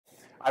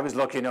I was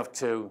lucky enough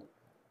to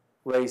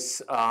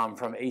race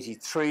from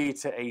 83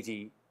 to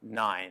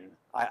 89.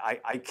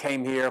 I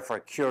came here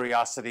for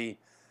curiosity.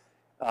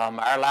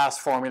 Our last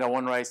Formula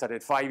One race, I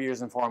did 5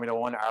 years in Formula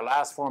One. Our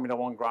last Formula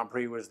One Grand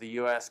Prix was the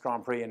US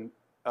Grand Prix in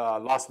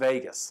Las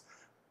Vegas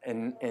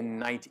in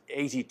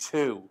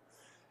 1982.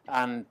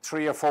 And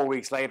 3 or 4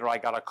 weeks later, I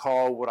got a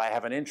call, would I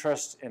have an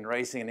interest in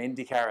racing an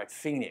IndyCar at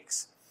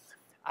Phoenix?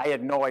 I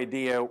had no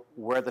idea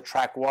where the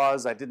track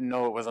was. I didn't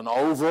know it was an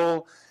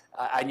oval.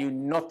 I knew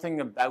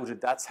nothing about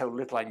it. That's how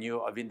little I knew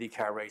of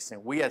IndyCar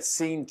racing. We had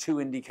seen 2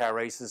 IndyCar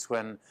races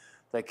when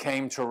they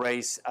came to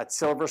race at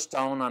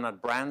Silverstone and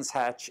at Brands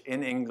Hatch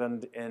in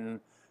England in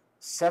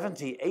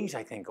 78,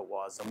 I think it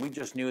was. And we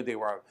just knew they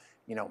were,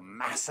 you know,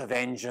 massive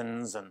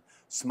engines and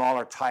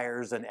smaller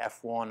tires than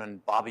F1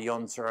 and Bobby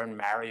Unser and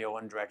Mario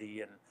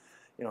Andretti and,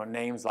 you know,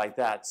 names like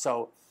that.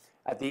 So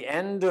at the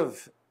end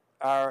of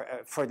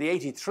for the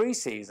 83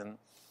 season,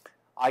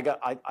 I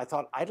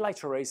thought I'd like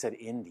to race at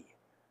Indy.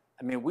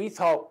 I mean, we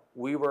thought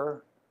we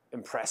were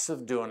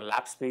impressive doing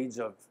lap speeds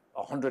of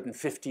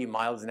 150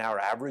 miles an hour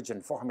average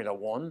in Formula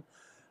One.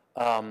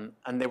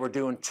 And they were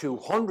doing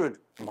 200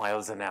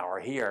 miles an hour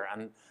here.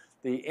 And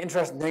the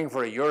interesting thing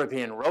for a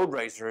European road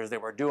racer is they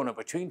were doing it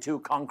between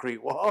 2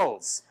 concrete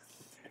walls.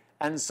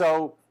 And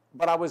so,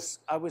 but I was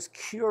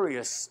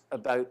curious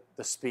about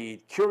the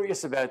speed,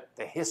 curious about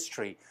the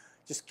history,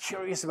 just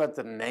curious about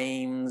the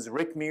names.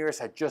 Rick Mears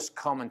had just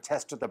come and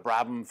tested the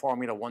Brabham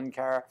Formula One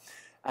car,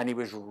 and he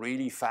was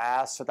really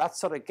fast. So that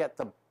sort of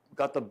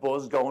got the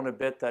buzz going a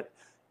bit that,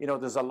 you know,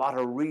 there's a lot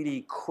of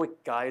really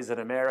quick guys in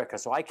America.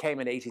 So I came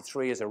in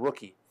 83 as a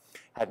rookie,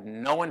 had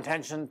no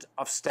intention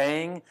of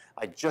staying.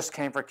 I just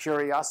came for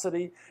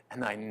curiosity,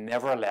 and I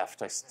never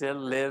left. I still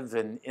live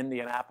in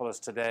Indianapolis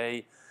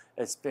today.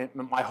 It's been,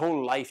 my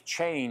whole life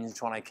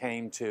changed when I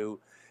came to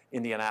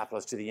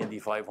Indianapolis, to the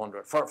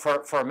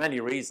Indy500, for many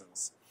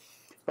reasons.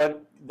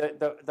 But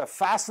the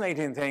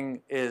fascinating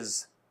thing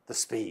is the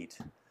speed.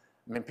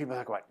 I mean, people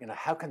talk about, you know,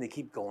 how can they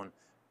keep going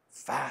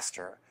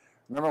faster?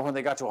 Remember when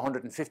they got to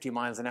 150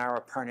 miles an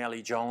hour,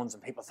 Pernelli Jones,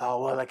 and people thought,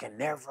 well, they can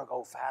never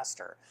go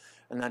faster.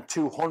 And then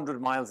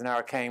 200 miles an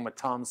hour came with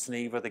Tom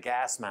Sneaver, the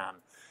gas man.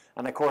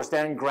 And of course,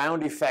 then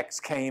ground effects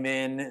came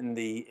in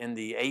the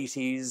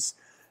 80s.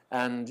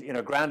 And, you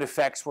know, ground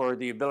effects were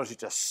the ability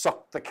to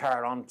suck the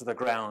car onto the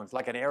ground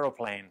like an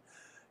aeroplane.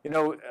 You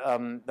know,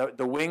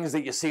 the wings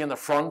that you see in the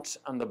front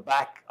and the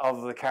back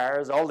of the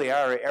cars, all the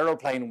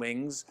aeroplane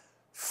wings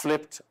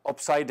flipped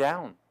upside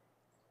down.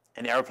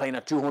 An airplane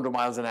at 200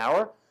 miles an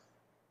hour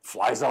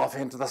flies off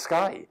into the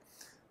sky.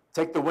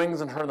 Take the wings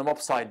and turn them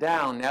upside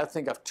down. Now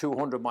think of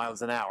 200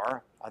 miles an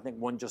hour. I think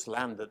one just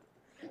landed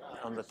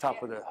on the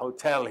top of the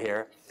hotel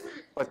here.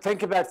 But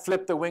think about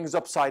flip the wings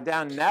upside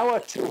down. Now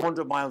at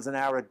 200 miles an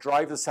hour, it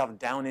drives itself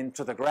down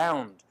into the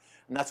ground.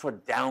 And that's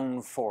what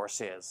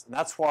downforce is. And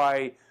that's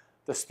why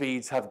the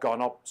speeds have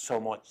gone up so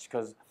much.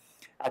 Because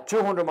at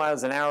 200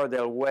 miles an hour,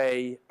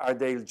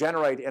 they'll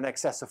generate in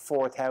excess of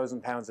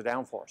 4,000 pounds of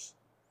downforce.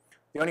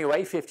 They only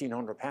weigh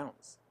 1,500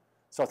 pounds.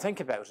 So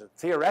think about it.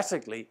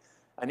 Theoretically,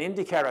 an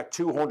IndyCar at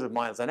 200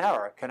 miles an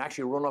hour can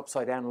actually run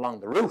upside down along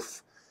the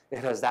roof. It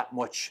has that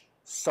much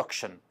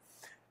suction.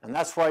 And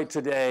that's why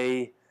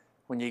today,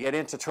 when you get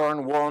into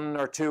turn 1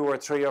 or 2 or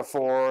 3 or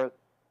 4,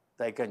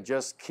 they can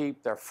just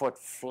keep their foot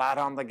flat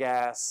on the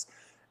gas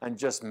and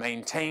just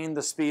maintain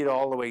the speed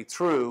all the way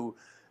through.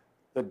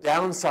 The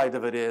downside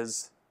of it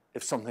is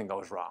if something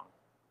goes wrong.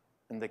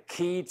 And the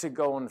key to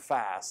going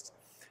fast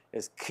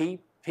is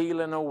keep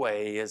peeling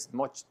away as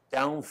much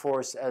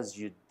downforce as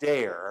you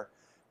dare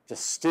to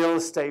still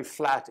stay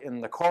flat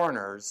in the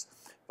corners.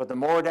 But the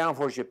more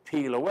downforce you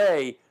peel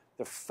away,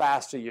 the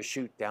faster you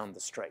shoot down the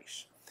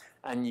straight.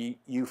 And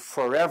you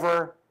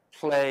forever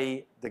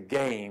play the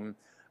game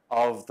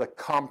of the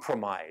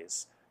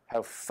compromise.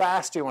 How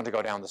fast do you want to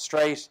go down the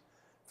straight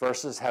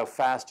versus how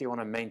fast do you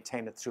want to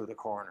maintain it through the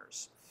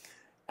corners.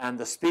 And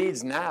the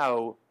speeds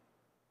now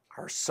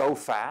are so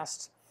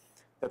fast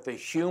that the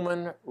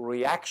human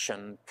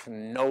reaction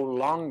can no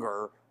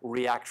longer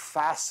react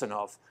fast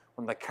enough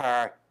when the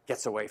car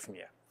gets away from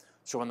you.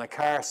 So when the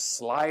car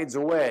slides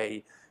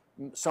away,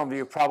 some of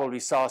you probably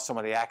saw some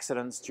of the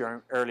accidents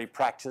during early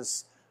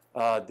practice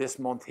this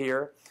month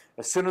here.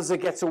 As soon as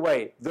it gets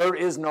away, there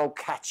is no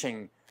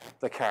catching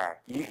the car.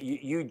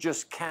 You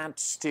just can't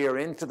steer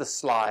into the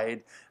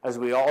slide, as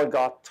we all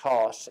got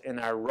taught in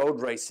our road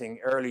racing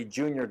early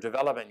junior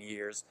development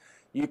years.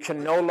 You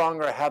can no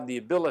longer have the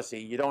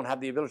ability, you don't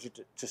have the ability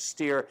to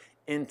steer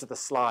into the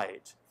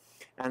slide.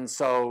 And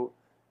so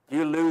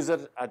you lose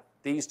it at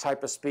these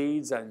type of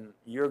speeds and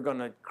you're going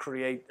to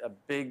create a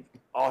big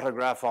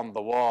autograph on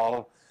the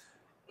wall,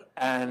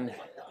 and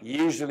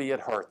usually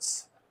it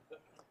hurts.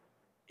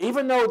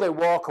 Even though they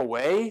walk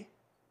away,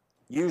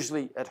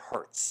 usually it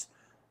hurts.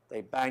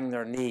 They bang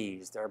their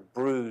knees, they're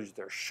bruised,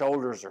 their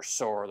shoulders are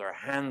sore, their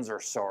hands are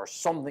sore,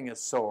 something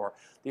is sore.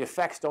 The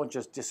effects don't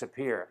just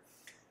disappear.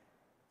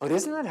 But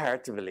isn't it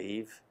hard to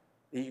believe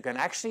that you can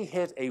actually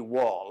hit a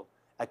wall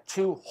at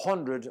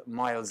 200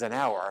 miles an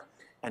hour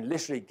and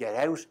literally get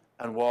out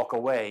and walk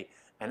away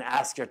and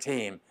ask your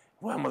team,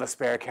 when will the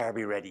spare car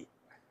be ready?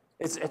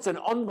 It's an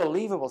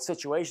unbelievable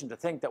situation to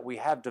think that we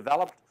have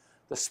developed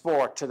the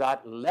sport to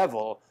that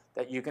level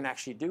that you can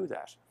actually do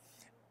that.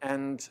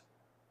 And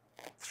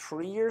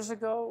 3 years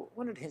ago,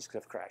 when did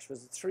Hinchcliffe crash?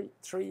 Was it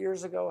three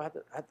years ago had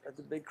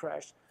the big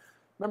crash?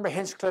 Remember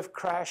Hinchcliffe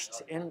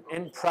crashed in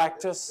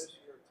practice? This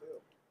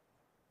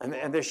year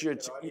too. And this year, You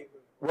know, he was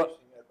well,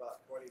 racing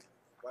about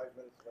 25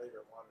 minutes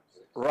later, 1 or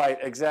 6. right,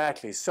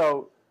 exactly.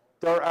 So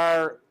there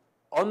are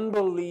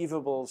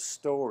unbelievable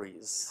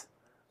stories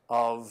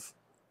of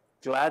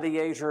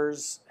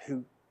gladiators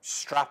who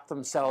strap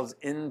themselves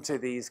into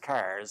these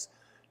cars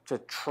to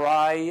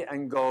try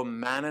and go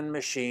man and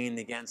machine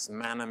against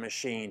man and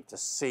machine to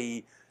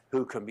see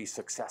who can be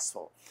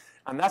successful.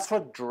 And that's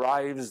what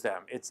drives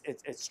them.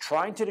 It's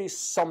trying to do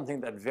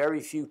something that very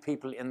few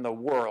people in the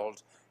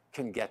world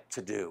can get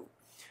to do.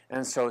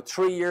 And so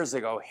 3 years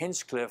ago,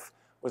 Hinchcliffe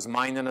was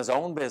minding his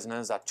own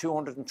business at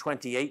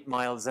 228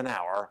 miles an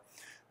hour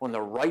when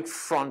the right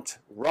front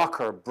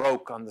rocker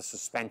broke on the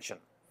suspension.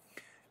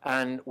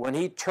 And when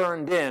he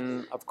turned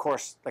in, of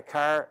course,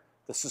 the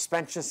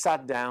suspension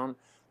sat down.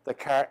 The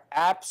car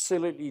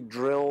absolutely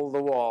drilled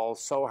the wall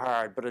so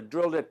hard, but it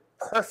drilled it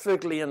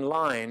perfectly in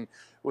line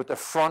with the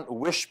front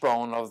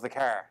wishbone of the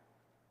car.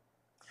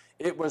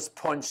 It was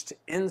punched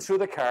in through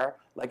the car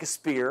like a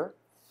spear.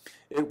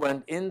 It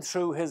went in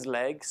through his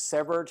leg,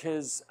 severed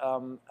his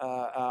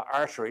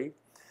artery.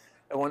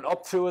 It went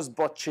up through his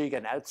butt cheek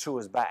and out through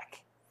his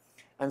back.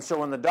 And so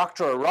when the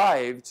doctor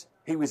arrived,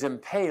 he was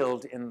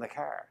impaled in the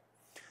car.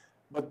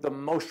 But the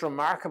most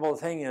remarkable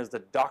thing is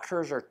that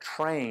doctors are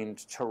trained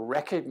to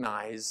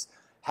recognize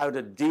how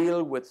to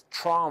deal with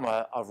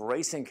trauma of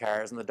racing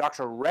cars, and the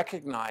doctor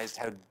recognized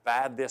how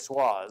bad this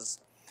was.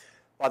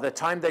 By the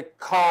time they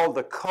called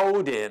the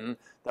code in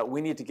that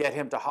we need to get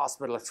him to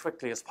hospital as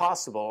quickly as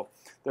possible,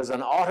 there's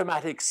an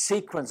automatic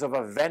sequence of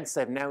events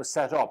they've now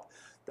set up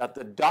that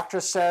the doctor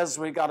says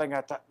we got to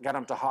get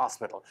him to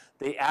hospital.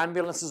 The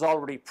ambulance is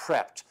already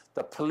prepped.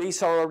 The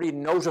police are already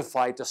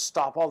notified to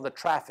stop all the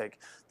traffic.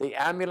 The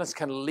ambulance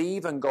can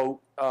leave and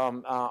go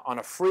on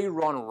a free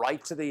run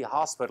right to the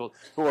hospital,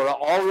 who are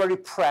already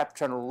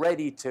prepped and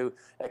ready to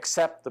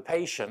accept the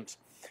patient.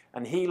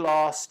 And he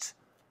lost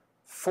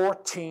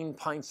 14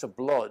 pints of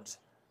blood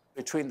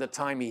between the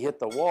time he hit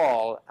the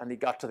wall and he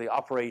got to the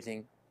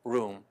operating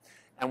room.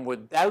 And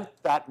without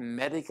that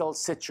medical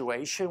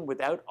situation,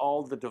 without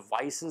all the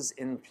devices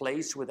in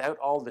place, without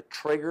all the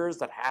triggers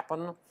that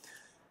happen,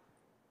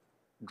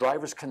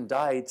 drivers can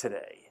die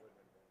today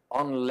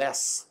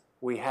unless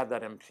we have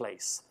that in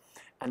place.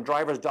 And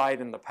drivers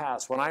died in the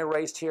past. When I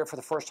raced here for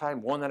the first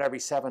time, 1 in every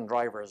 7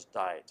 drivers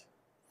died.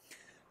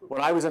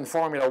 When I was in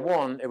Formula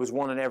 1, it was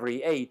 1 in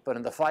every 8, but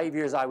in the 5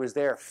 years I was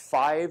there,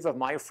 5 of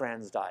my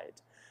friends died.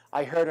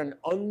 I heard an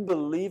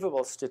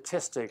unbelievable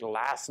statistic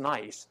last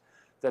night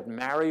that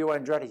Mario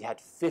Andretti had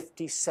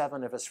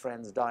 57 of his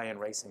friends die in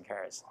racing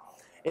cars.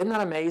 Isn't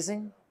that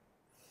amazing?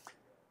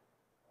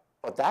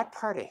 But that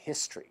part of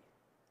history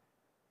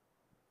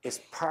is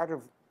part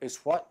of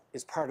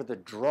the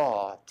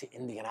draw to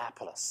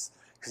Indianapolis,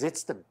 because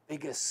it's the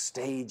biggest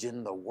stage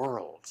in the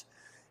world.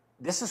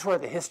 This is where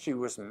the history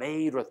was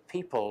made, with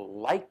people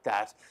like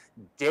that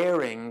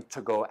daring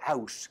to go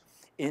out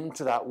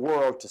into that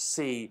world to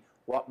see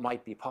what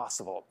might be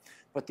possible.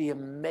 But the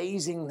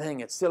amazing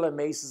thing, it still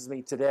amazes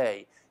me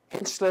today,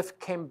 Hinchcliffe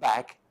came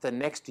back the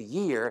next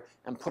year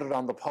and put it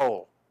on the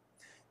pole.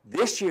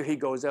 This year he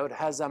goes out,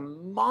 has a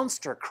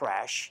monster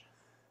crash,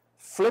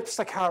 flips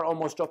the car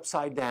almost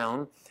upside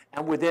down,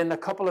 and within a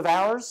couple of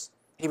hours,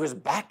 he was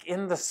back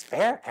in the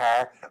spare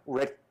car,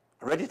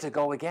 ready to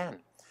go again.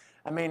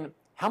 I mean,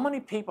 how many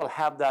people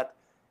have that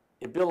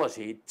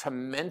ability to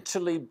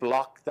mentally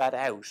block that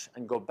out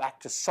and go back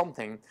to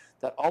something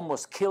that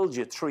almost killed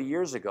you 3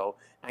 years ago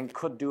and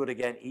could do it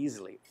again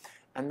easily?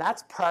 And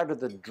that's part of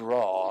the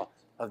draw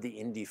of the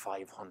Indy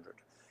 500.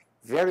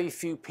 Very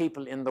few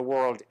people in the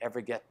world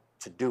ever get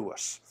to do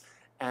it.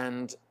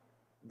 And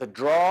the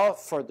draw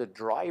for the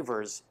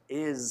drivers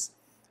is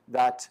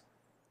that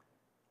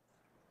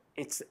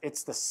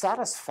it's the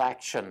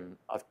satisfaction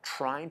of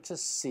trying to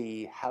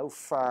see how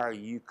far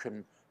you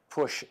can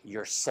push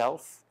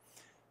yourself.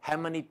 How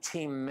many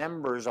team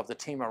members of the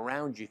team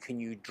around you can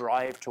you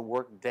drive to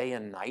work day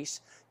and night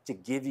to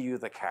give you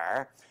the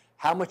car?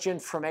 How much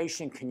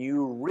information can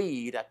you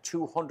read at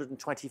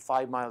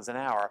 225 miles an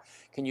hour?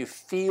 Can you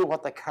feel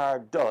what the car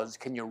does?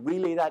 Can you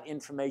relay that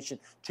information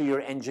to your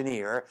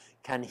engineer?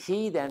 Can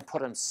he then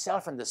put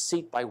himself in the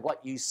seat by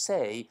what you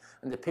say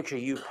and the picture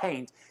you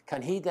paint?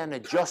 Can he then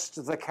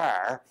adjust the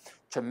car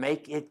to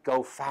make it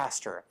go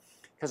faster?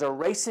 Because a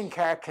racing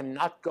car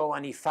cannot go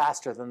any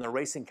faster than the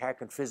racing car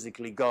can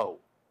physically go.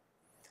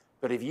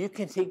 But if you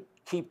can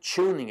keep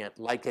tuning it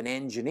like an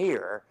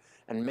engineer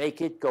and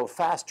make it go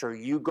faster,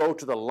 you go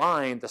to the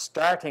line, the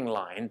starting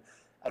line,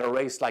 at a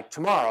race like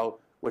tomorrow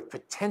with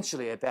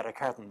potentially a better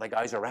car than the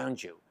guys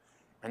around you.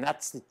 And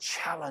that's the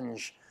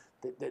challenge,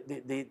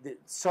 the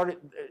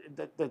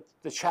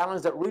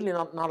challenge that really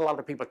not a lot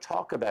of people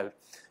talk about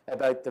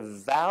the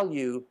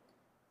value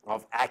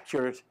of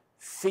accurate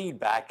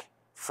feedback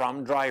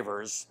from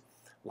drivers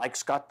like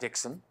Scott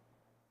Dixon,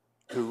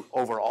 who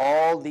over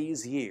all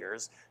these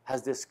years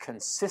has this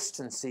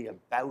consistency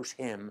about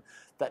him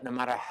that no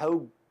matter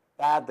how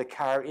bad the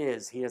car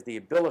is, he has the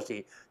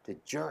ability to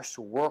just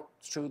work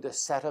through the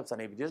setups,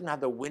 and if he doesn't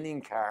have the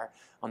winning car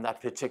on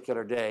that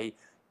particular day,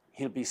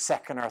 he'll be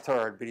second or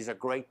third, but he's a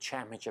great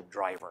championship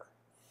driver.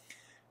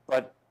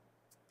 But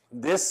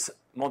this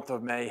month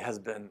of May has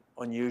been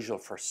unusual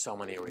for so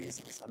many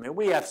reasons. I mean,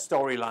 we have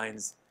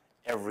storylines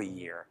every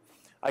year.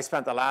 I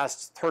spent the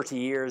last 30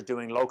 years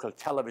doing local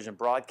television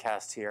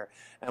broadcasts here,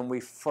 and we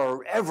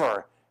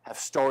forever have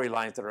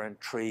storylines that are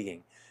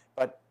intriguing.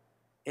 But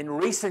in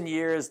recent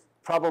years,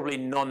 probably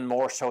none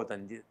more so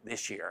than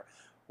this year.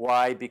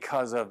 Why?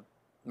 Because of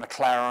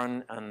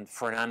McLaren and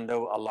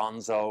Fernando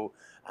Alonso,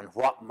 and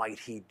what might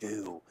he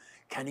do?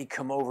 Can he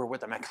come over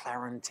with the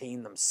McLaren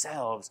team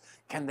themselves?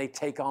 Can they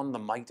take on the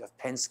might of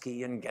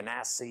Penske and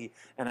Ganassi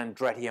and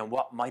Andretti, and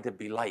what might it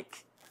be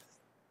like?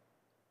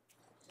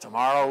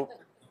 Tomorrow,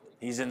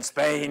 he's in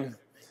Spain,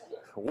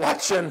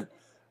 watching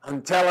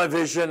on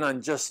television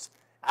and just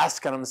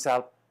asking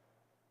himself,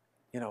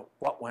 you know,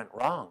 what went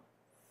wrong?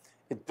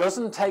 It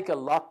doesn't take a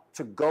lot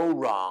to go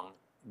wrong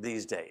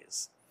these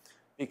days,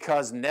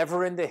 because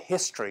never in the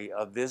history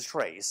of this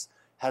race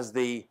has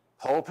the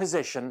pole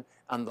position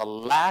and the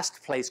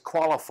last place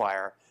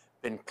qualifier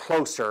been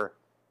closer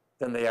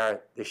than they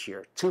are this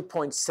year.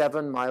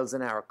 2.7 miles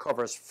an hour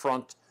covers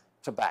front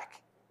to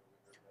back.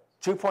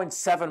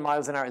 2.7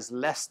 miles an hour is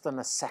less than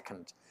a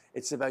second.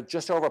 It's about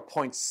just over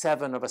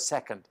 0.7 of a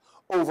second,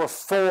 over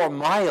 4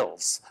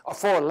 miles, or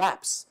 4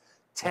 laps,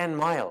 10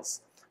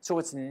 miles. So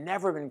it's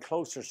never been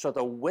closer. So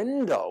the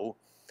window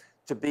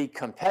to be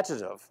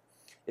competitive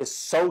is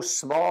so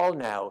small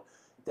now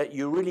that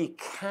you really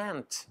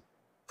can't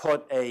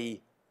put a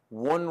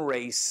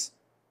one-race,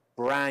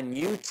 brand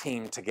new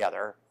team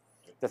together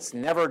that's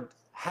never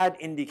had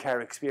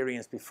IndyCar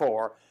experience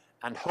before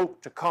and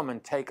hope to come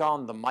and take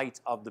on the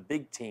might of the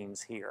big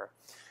teams here.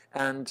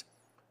 And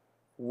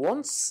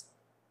once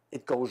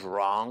it goes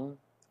wrong,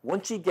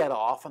 once you get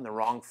off on the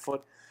wrong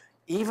foot,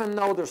 even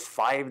though there's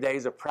 5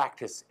 days of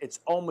practice, it's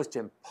almost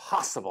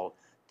impossible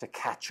to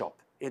catch up.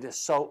 It is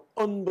so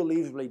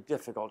unbelievably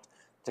difficult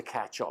to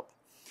catch up.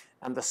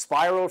 And the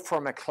spiral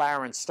for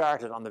McLaren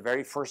started on the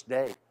very first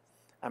day.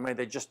 I mean,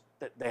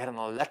 they had an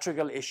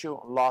electrical issue,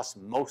 lost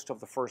most of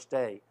the first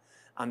day.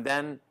 And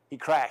then he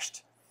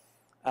crashed.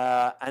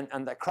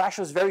 And the crash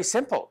was very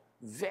simple.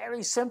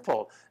 Very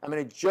simple. I mean,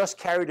 it just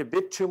carried a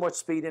bit too much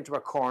speed into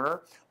a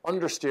corner,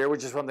 understeer,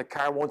 which is when the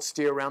car won't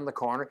steer around the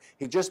corner.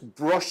 He just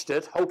brushed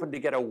it, hoping to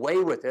get away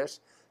with it,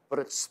 but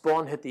it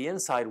spun, hit the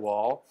inside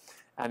wall,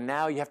 and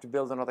now you have to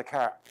build another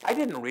car. I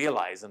didn't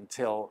realize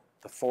until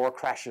the 4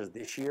 crashes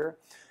this year,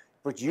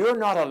 but you're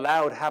not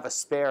allowed to have a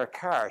spare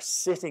car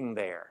sitting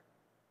there.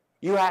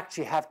 You're not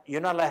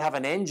allowed to have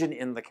an engine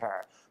in the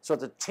car. So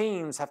the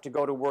teams have to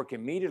go to work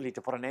immediately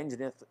to put an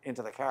engine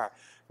into the car.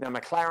 Now,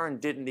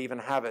 McLaren didn't even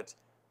have it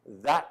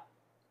that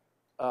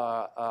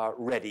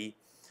ready,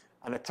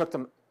 and it took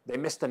them, they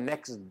missed the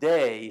next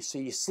day. So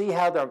you see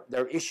how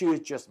their issues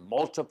just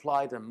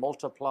multiplied and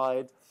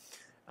multiplied,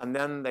 and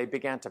then they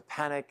began to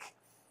panic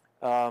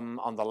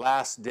on the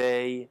last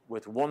day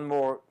with one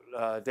more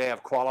day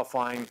of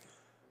qualifying,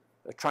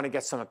 trying to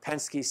get some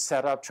Penske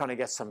set up, trying to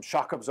get some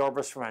shock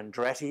absorbers from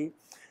Andretti.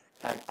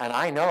 And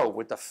I know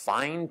with the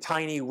fine,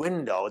 tiny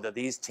window that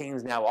these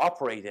teams now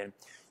operate in,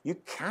 you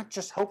can't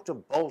just hope to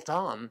bolt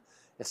on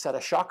a set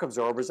of shock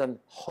absorbers and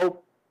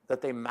hope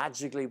that they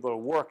magically will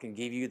work and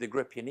give you the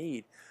grip you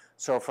need.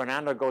 So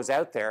Fernando goes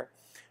out there,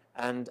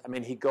 and I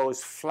mean, he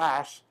goes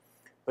flat,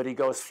 but he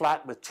goes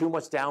flat with too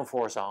much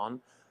downforce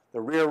on.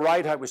 The rear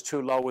ride height was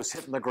too low, was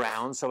hitting the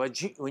ground. So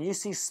when you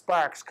see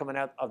sparks coming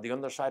out of the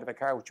underside of a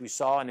car, which we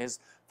saw in his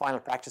final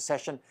practice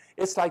session,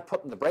 it's like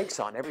putting the brakes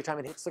on every time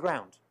it hits the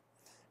ground.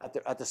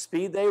 At the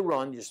speed they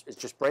run, it's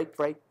just brake,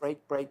 brake,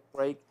 brake, brake,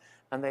 brake,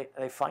 and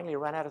they finally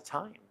ran out of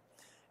time.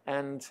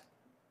 And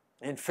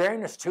in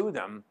fairness to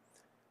them,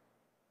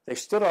 they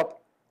stood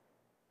up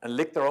and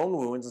licked their own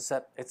wounds and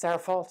said, it's our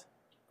fault.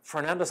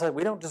 Fernando said,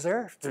 we don't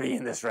deserve to be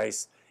in this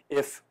race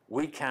if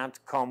we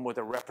can't come with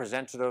a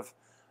representative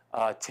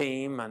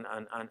team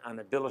and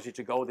ability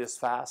to go this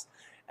fast.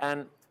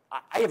 And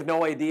I have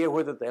no idea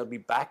whether they'll be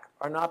back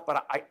or not,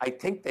 but I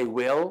think they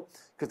will,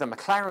 because the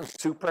McLaren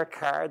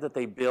supercar that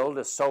they build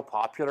is so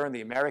popular and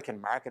the American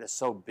market is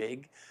so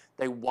big.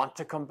 They want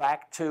to come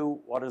back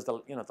to what is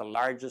the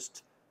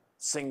largest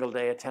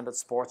single-day attended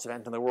sports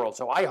event in the world.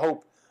 So I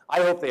hope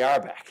they are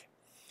back.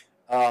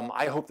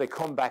 I hope they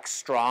come back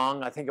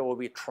strong. I think it will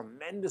be a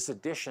tremendous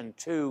addition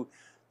to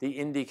the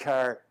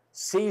IndyCar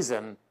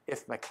season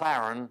if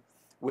McLaren,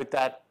 with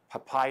that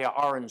papaya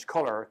orange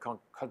color,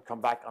 could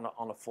come back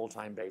on a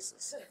full-time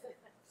basis.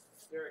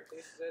 Derek,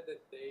 they said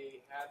that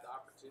they had the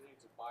opportunity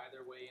to buy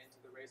their way into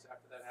the race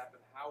after that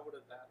happened. How would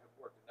that have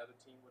worked? Another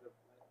team would have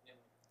let in,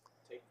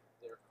 take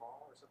their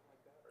call or something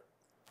like that? Or?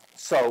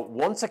 So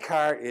once a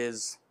car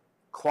is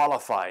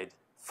qualified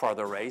for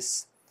the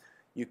race,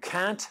 you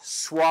can't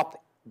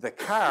swap the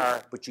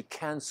car, but you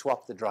can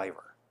swap the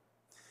driver.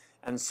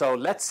 And so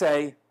let's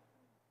say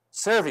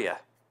Servia,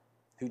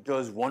 who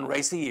does one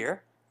race a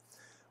year,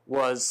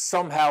 was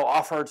somehow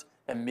offered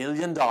 $1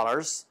 million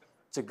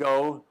to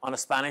go on a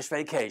Spanish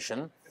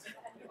vacation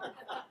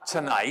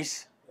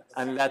tonight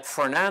and let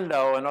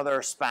Fernando,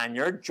 another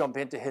Spaniard, jump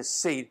into his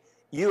seat.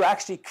 You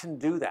actually can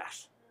do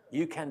that.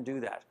 You can do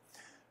that.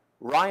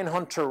 Ryan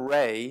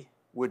Hunter-Reay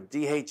with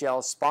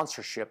DHL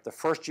sponsorship, the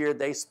first year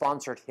they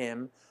sponsored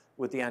him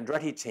with the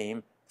Andretti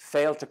team,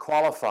 failed to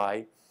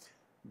qualify.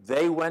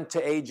 They went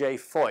to AJ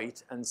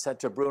Foyt and said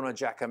to Bruno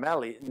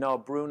Giacomelli, no,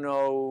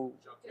 Bruno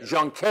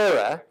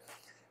Junqueira,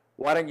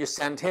 why don't you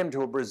send him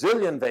to a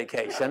Brazilian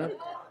vacation,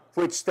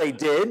 which they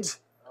did,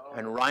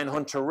 and Ryan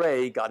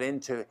Hunter-Reay got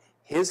into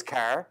his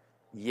car,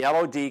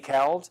 yellow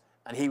decaled,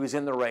 and he was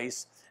in the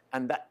race,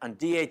 and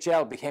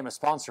DHL became a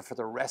sponsor for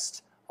the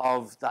rest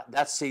of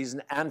that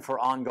season and for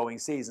ongoing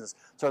seasons.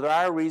 So there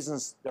are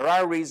reasons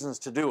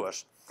to do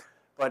it.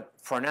 But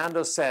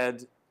Fernando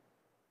said,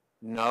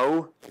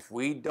 no, if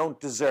we don't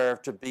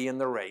deserve to be in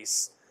the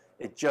race,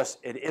 it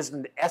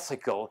isn't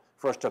ethical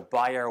for us to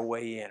buy our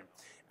way in.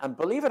 And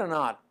believe it or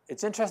not,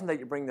 it's interesting that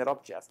you bring that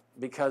up, Jeff,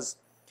 because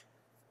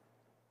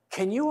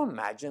can you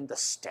imagine the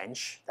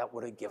stench that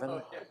would have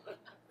given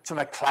to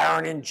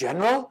McLaren in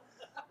general?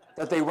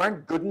 That they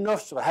weren't good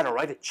enough, so they had to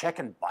write a check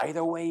and buy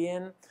their way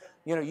in?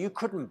 You know, you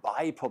couldn't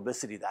buy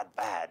publicity that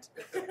bad.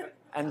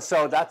 And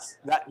so that's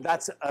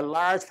a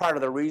large part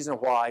of the reason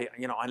why,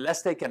 you know,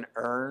 unless they can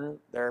earn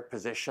their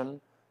position,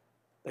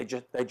 they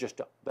just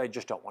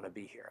don't want to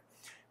be here.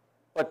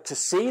 But to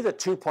see the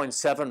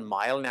 2.7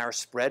 mile an hour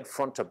spread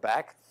front to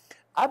back,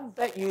 I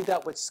bet you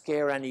that would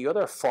scare any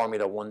other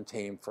Formula One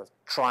team for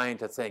trying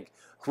to think,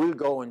 we'll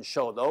go and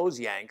show those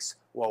Yanks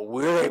what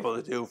we're able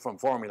to do from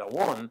Formula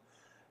One,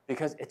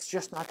 because it's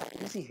just not that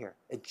easy here.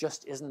 It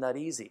just isn't that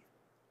easy.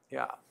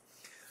 Yeah.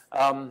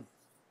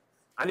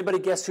 Anybody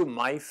guess who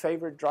my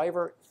favorite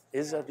driver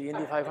is at the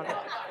Indy 500?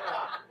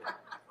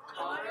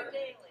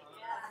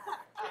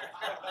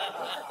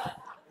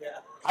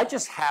 I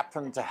just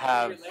happen to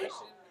have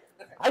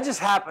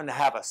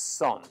a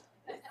son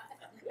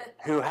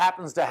who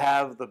happens to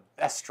have the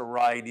best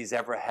ride he's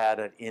ever had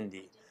at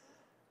Indy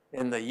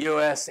in the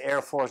U.S.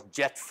 Air Force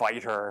jet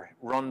fighter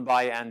run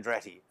by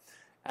Andretti.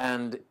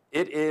 And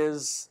it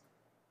is,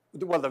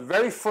 well, the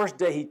very first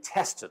day he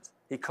tested,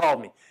 he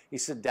called me. He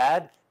said,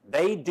 Dad,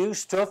 they do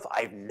stuff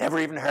I've never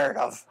even heard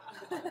of.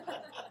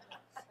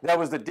 That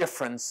was the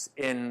difference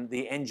in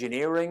the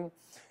engineering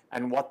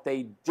and what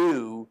they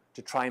do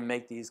to try and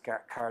make these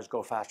cars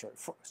go faster.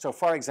 So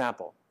for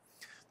example,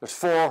 there's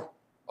 4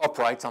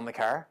 uprights on the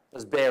car.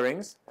 There's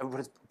bearings.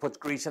 Everybody puts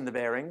grease in the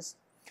bearings.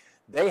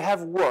 They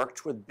have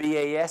worked with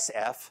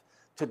BASF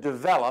to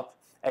develop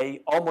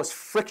a almost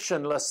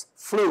frictionless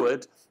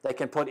fluid they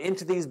can put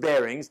into these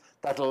bearings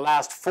that'll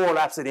last 4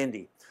 laps at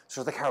Indy.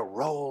 So the car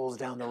rolls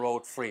down the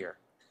road freer.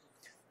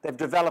 They've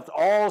developed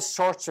all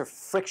sorts of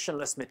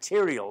frictionless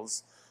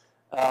materials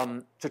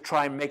to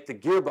try and make the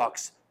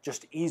gearbox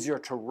just easier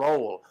to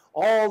roll.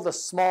 All the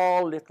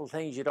small little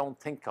things you don't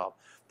think of.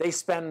 They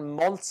spend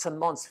months and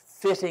months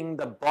fitting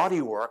the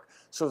bodywork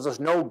so there's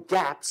no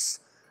gaps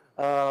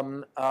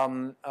to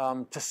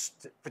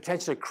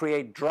potentially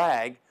create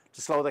drag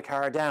to slow the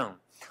car down.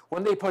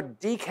 When they put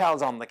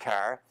decals on the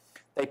car,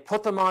 they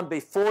put them on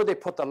before they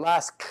put the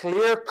last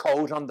clear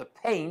coat on the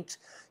paint,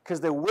 because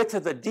the width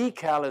of the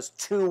decal is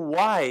too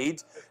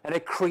wide and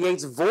it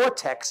creates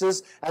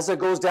vortexes as it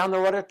goes down the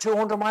road at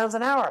 200 miles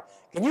an hour.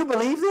 Can you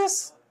believe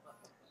this?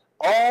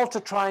 All to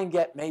try and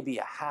get maybe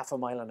a half a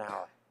mile an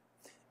hour.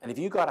 And if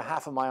you got a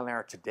half a mile an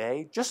hour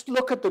today, just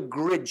look at the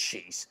grid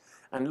sheet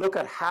and look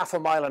at half a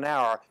mile an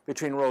hour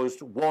between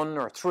rows 1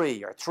 or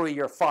 3 or 3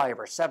 or 5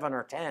 or 7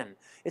 or 10.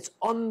 It's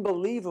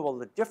unbelievable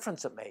the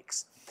difference it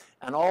makes.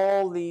 And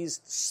all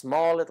these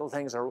small little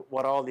things are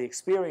what all the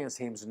experienced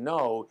teams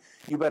know.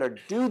 You better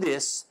do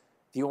this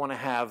if you want to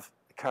have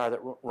a car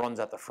that runs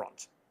at the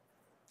front.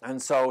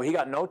 And so he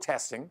got no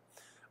testing.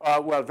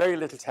 Well, very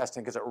little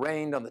testing because it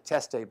rained on the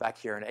test day back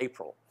here in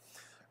April.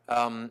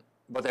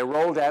 But they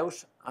rolled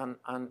out,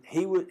 and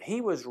he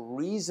was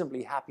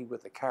reasonably happy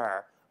with the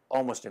car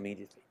almost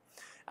immediately.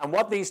 And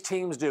what these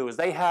teams do is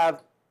they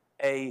have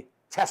a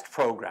test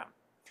program.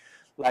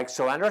 Like,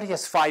 so Andretti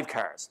has 5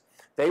 cars.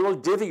 They will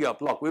divvy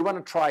up, look, we want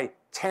to try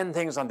 10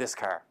 things on this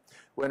car.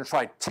 We're going to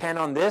try 10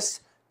 on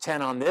this,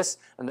 10 on this,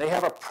 and they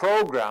have a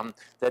program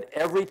that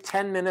every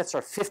 10 minutes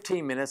or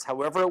 15 minutes,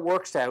 however it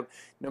works out,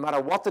 no matter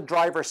what the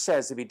driver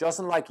says, if he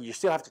doesn't like it, you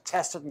still have to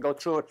test it and go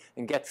through it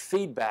and get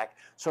feedback.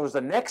 So as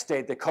the next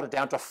day, they cut it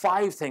down to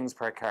 5 things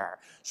per car.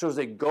 So as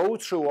they go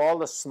through all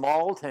the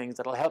small things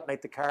that'll help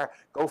make the car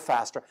go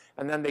faster,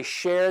 and then they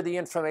share the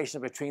information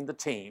between the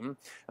team.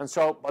 And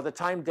so by the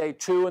time day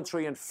 2 and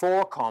 3 and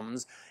 4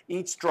 comes,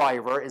 each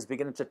driver is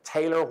beginning to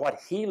tailor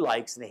what he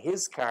likes in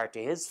his car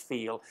to his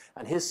feel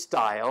and his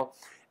style.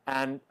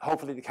 And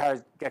hopefully the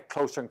cars get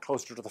closer and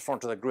closer to the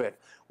front of the grid.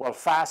 Well,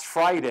 Fast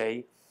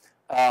Friday,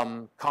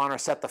 Connor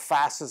set the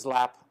fastest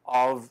lap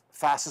of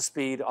fastest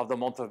speed of the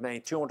month of May,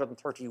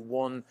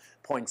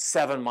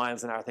 231.7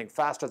 miles an hour, I think,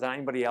 faster than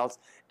anybody else.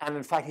 And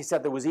in fact, he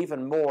said there was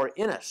even more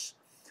in it.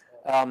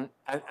 And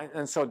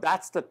so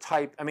that's the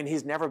type, I mean,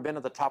 he's never been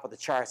at the top of the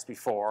charts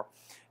before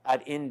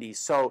at Indy.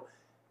 So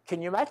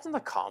can you imagine the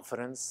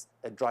confidence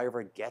a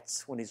driver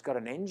gets when he's got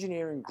an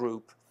engineering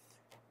group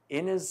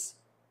in his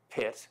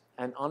pit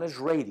and on his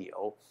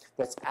radio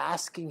that's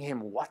asking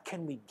him, what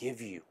can we give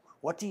you?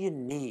 What do you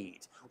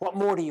need? What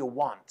more do you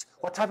want?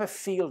 What type of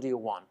feel do you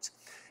want?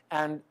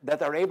 And that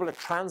they're able to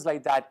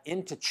translate that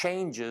into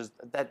changes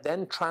that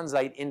then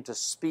translate into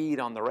speed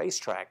on the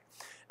racetrack.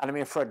 And I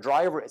mean, for a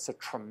driver, it's a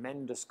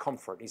tremendous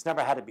comfort. He's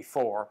never had it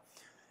before.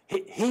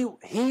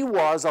 He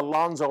was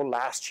Alonso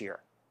last year.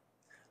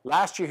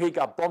 Last year, he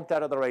got bumped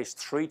out of the race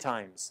 3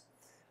 times.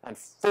 And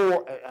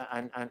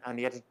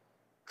he had to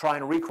try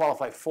and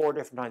requalify 4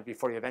 different times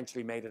before he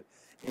eventually made it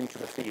into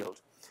the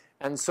field.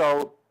 And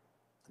so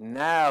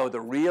now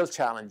the real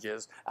challenge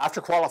is,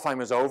 after qualifying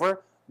was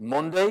over,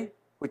 Monday,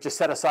 which is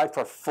set aside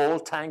for full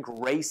tank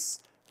race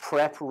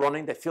prep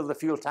running, they fill the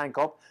fuel tank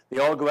up, they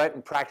all go out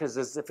and practice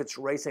as if it's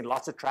racing,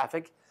 lots of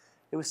traffic.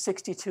 It was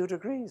 62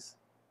 degrees.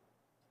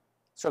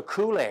 So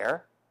cool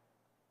air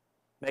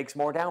makes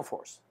more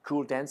downforce.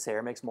 Cool, dense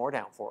air makes more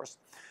downforce.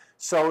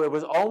 So it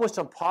was almost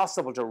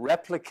impossible to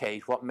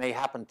replicate what may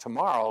happen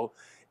tomorrow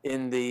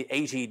in the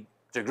 80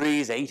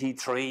 degrees,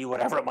 83,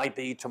 whatever it might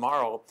be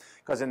tomorrow,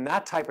 because in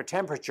that type of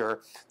temperature,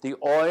 the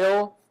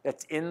oil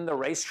that's in the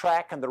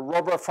racetrack and the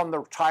rubber from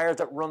the tires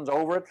that runs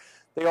over it,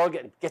 they all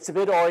gets a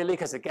bit oily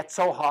because it gets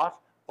so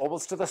hot,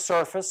 bubbles to the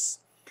surface.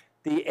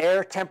 The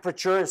air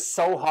temperature is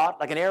so hot,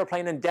 like an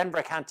airplane in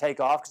Denver can't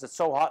take off because it's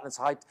so hot and it's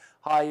high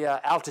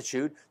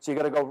altitude, so you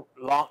got to go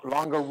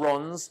longer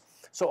runs.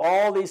 So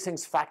all these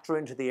things factor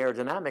into the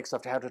aerodynamics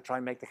of how to try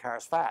and make the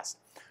cars fast.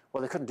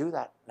 Well, they couldn't do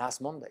that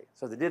last Monday.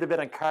 So they did a bit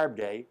on carb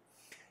day,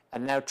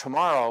 and now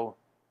tomorrow,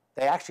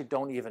 they actually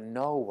don't even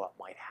know what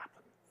might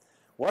happen.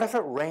 What if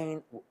it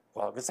rains?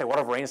 Well, let's say, what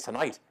if it rains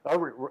tonight?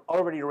 It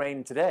already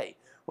rained today.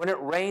 When it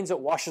rains, it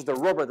washes the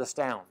rubber that's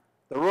down.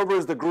 The rubber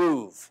is the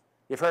groove.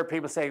 You've heard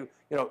people say, you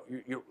know,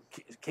 you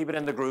keep it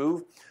in the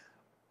groove.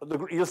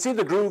 You'll see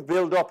the groove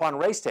build up on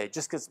race day,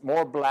 just gets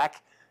more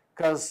black,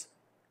 because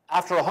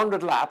after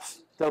 100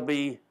 laps, there'll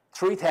be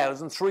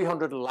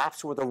 3,300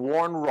 laps worth of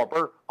worn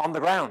rubber on the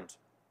ground.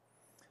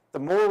 The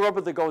more rubber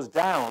that goes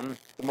down,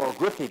 the more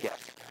grip you get,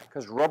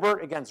 because rubber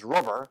against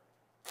rubber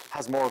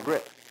has more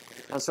grip.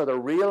 And so the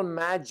real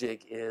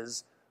magic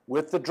is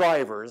with the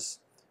drivers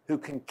who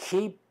can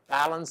keep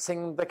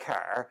balancing the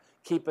car,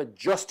 keep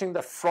adjusting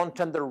the front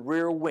and the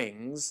rear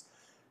wings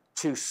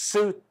to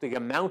suit the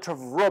amount of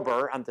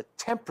rubber and the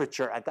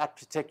temperature at that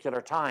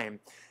particular time.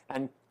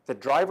 And the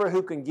driver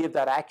who can give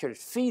that accurate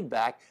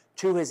feedback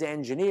to his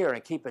engineer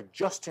and keep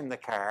adjusting the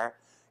car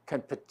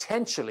can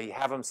potentially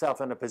have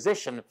himself in a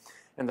position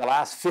in the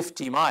last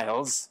 50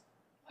 miles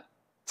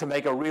to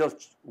make a real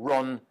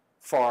run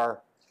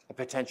for a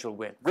potential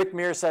win. Rick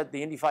Mears said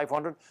the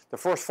Indy500, the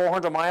first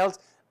 400 miles,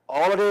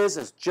 all it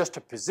is just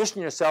to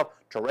position yourself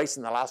to race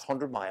in the last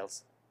 100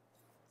 miles.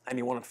 And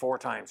he won it 4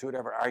 times. Who would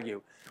ever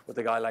argue with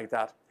a guy like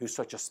that who's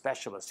such a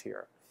specialist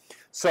here?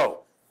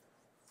 So,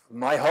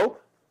 my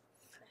hope,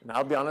 and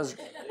I'll be on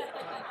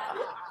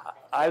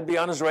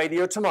his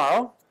radio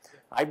tomorrow.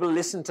 I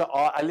listen to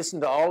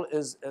all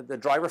the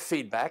driver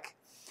feedback.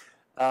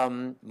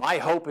 My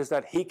hope is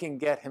that he can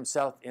get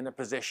himself in a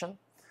position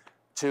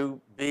to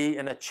be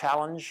in a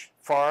challenge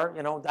for,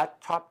 you know,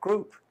 that top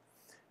group.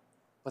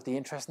 But the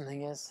interesting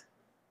thing is,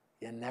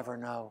 you never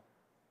know.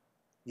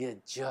 You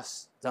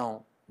just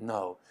don't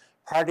know.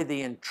 Part of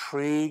the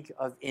intrigue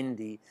of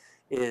Indy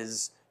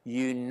is,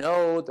 you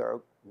know, they're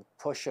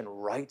pushing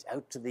right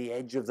out to the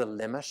edge of the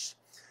limit.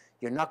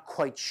 You're not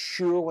quite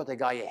sure what the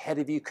guy ahead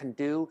of you can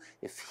do.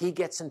 If he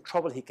gets in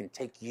trouble, he can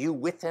take you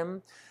with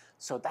him.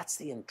 So that's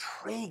the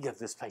intrigue of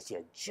this place.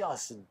 You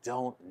just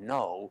don't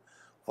know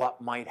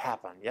what might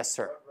happen. Yes,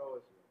 sir. What row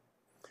is he?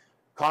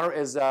 Connor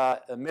is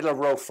middle of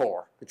row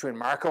 4, between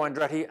Marco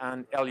Andretti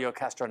and Elio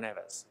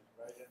Castroneves.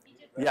 Right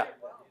in, Yeah,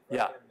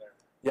 yeah. in there.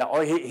 Yeah,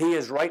 oh, he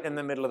is right in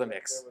the middle of the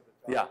mix.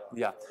 Yeah,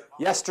 yeah.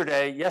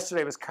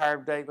 Yesterday was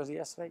carb day. Was it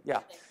yesterday?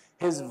 Yeah.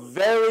 His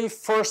very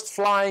first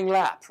flying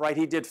lap, right?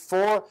 He did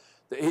 4,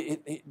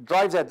 he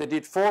drives out, they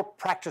did 4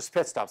 practice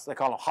pit stops. They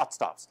call them hot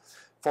stops.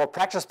 4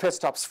 practice pit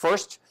stops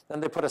first, then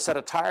they put a set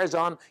of tires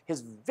on.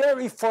 His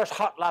very first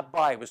hot lap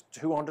by was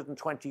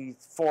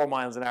 224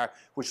 miles an hour,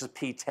 which is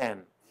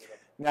P10.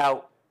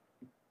 Now,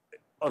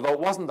 although it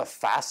wasn't the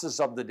fastest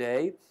of the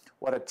day,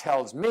 what it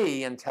tells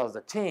me and tells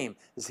the team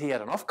is he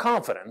had enough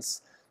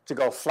confidence to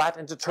go flat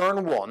into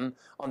turn 1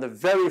 on the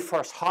very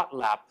first hot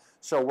lap.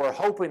 So we're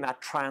hoping that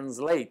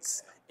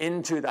translates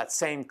into that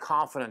same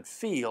confident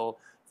feel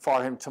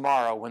for him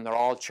tomorrow when they're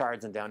all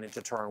charging down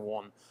into turn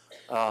 1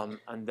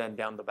 and then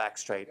down the back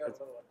straight. Got a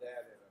little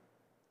dad in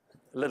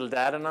him. Little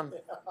dad in him?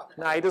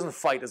 No, he doesn't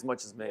fight as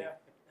much as me. You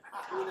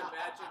would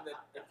imagine that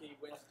if he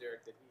wins,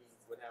 Derek, that he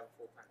would have a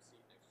full-time seat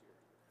next year.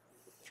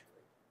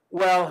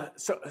 Well,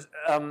 so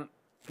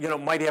you know,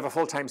 might he have a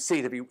full-time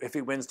seat if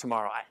he wins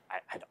tomorrow?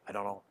 I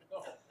don't know.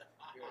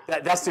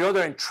 That's the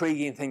other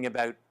intriguing thing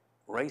about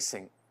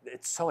racing.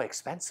 It's so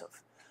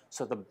expensive.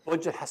 So the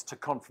budget has to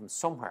come from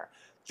somewhere.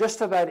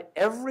 Just about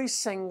every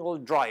single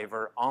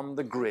driver on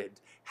the grid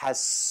has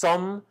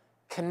some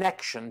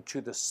connection to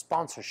the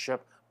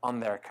sponsorship on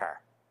their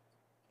car.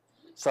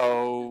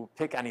 So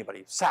pick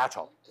anybody.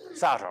 Sato,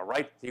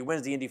 right? He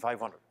wins the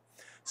Indy500.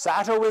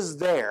 Sato is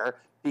there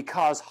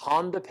because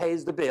Honda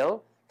pays the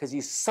bill, because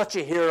he's such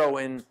a hero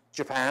in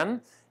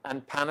Japan,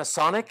 and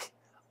Panasonic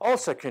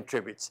also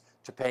contributes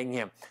to paying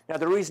him. Now,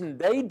 the reason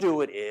they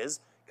do it is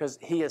because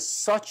he is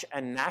such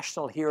a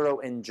national hero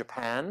in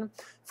Japan.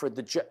 For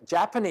the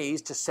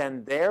Japanese to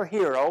send their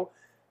hero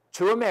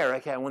to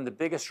America and win the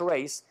biggest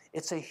race,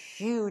 it's a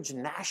huge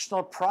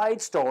national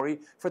pride story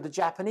for the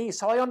Japanese.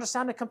 So I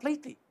understand it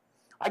completely.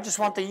 I just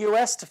want the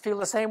U.S. to feel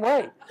the same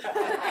way.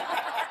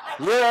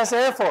 U.S.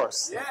 Air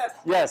Force. Yes.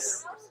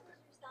 Yes. How old is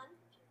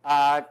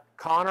your son?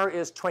 Connor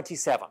is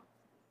 27. And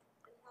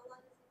how long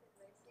has he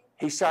been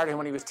racing? He started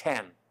when he was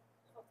 10.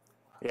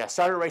 Yeah,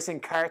 started racing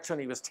karts when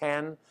he was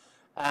 10.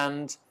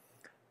 And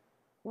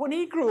when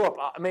he grew up,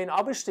 I mean,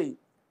 obviously,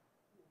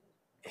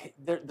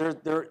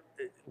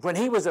 when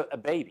he was a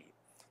baby,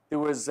 there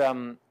was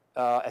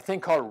a thing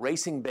called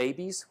Racing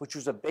Babies, which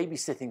was a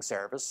babysitting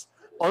service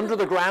under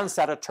the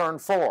grandstand at turn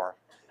 4.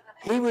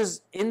 He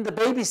was in the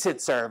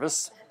babysit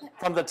service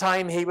from the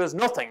time he was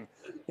nothing,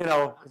 you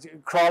know,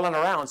 crawling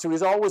around. So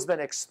he's always been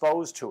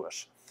exposed to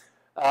it.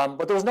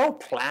 But there was no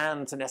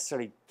plan to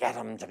necessarily get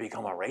him to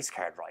become a race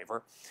car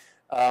driver.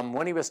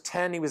 When he was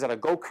 10, he was at a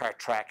go-kart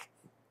track.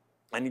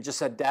 And he just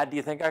said, "Dad, do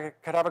you think I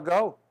could have a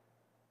go?"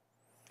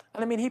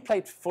 And I mean, he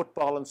played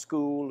football in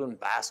school and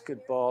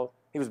basketball.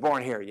 He was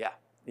born here,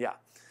 yeah.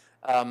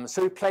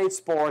 So he played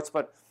sports,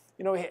 but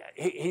you know,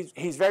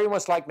 he's very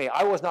much like me.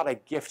 I was not a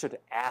gifted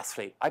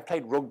athlete. I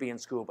played rugby in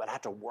school, but I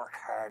had to work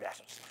hard at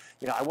it.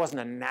 You know, I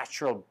wasn't a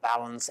natural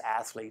balance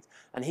athlete.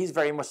 And he's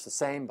very much the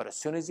same, but as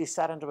soon as he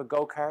sat into a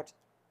go-kart,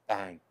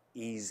 bang,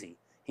 easy.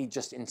 He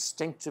just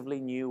instinctively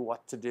knew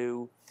what to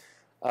do.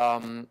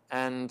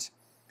 And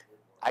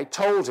I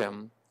told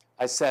him,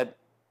 I said,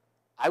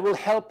 I will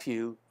help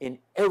you in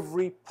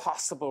every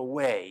possible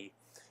way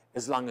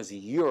as long as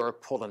you're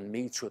pulling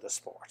me through the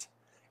sport.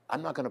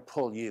 I'm not going to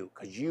pull you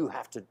because you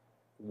have to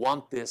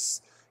want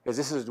this, because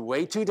this is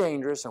way too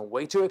dangerous and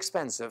way too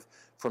expensive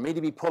for me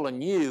to be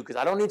pulling you, because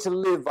I don't need to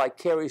live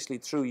vicariously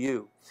through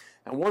you.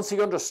 And once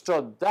he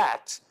understood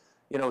that,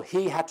 you know,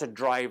 he had to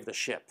drive the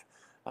ship.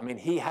 I mean,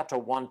 he had to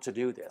want to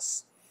do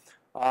this.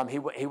 He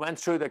went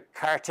through the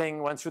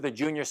karting, went through the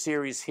junior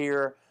series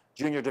here,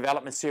 junior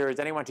development series,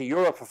 then he went to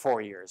Europe for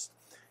 4 years.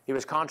 He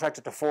was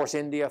contracted to Force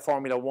India,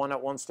 Formula One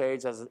at one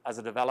stage as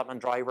a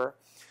development driver.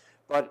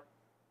 But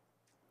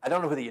I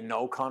don't know whether you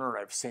know Connor,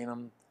 I've seen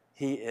him.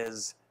 He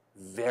is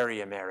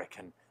very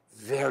American,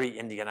 very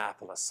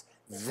Indianapolis,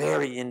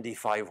 very Indy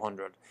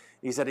 500.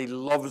 He said he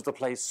loves the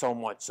place so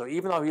much. So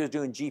even though he was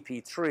doing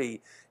GP3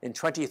 in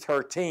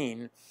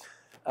 2013,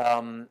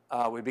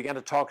 we began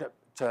to talk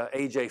to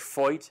AJ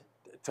Foyt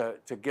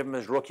to give him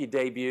his rookie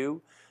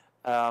debut.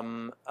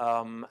 And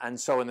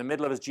so in the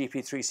middle of his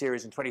GP3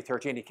 series in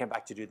 2013, he came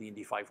back to do the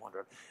Indy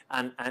 500.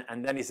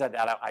 And then he said,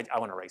 "Dad, I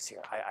want to race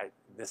here.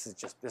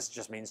 This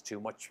just means too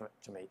much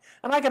to me."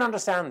 And I can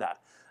understand that.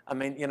 I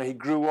mean, you know, he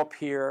grew up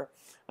here.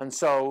 And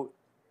so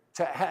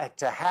to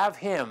have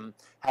him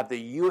have the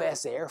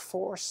U.S. Air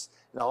Force,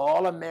 an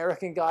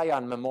all-American guy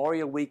on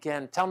Memorial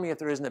Weekend, tell me if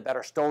there isn't a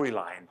better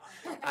storyline.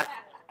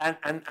 And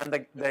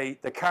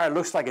the car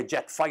looks like a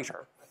jet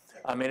fighter.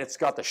 I mean, it's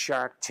got the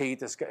shark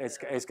teeth.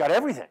 It's got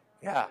everything.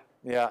 Yeah.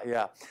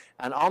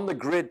 And on the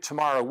grid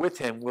tomorrow with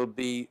him will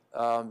be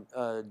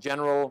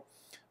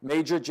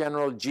Major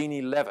General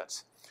Jeannie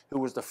Leavitt, who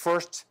was the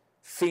first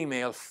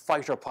female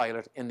fighter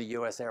pilot in the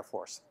U.S. Air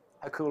Force.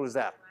 How cool is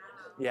that?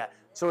 Yeah.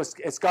 So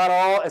it's got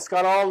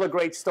all the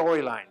great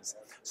storylines.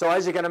 So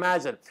as you can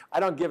imagine, I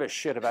don't give a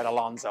shit about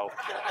Alonso.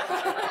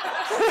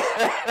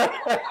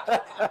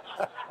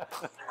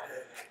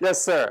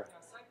 Yes, sir.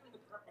 Aside from the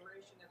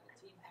preparation that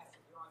the team has to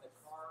do on the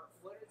car,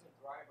 what does a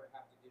driver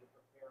have to do to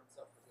prepare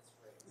himself for this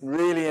race?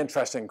 Really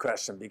interesting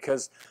question,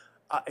 because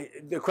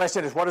the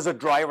question is, what does a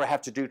driver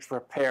have to do to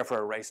prepare for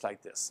a race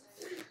like this?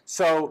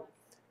 So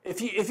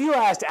if you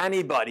asked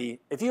anybody,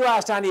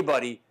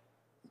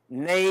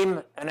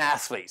 name an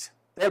athlete,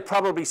 they'll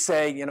probably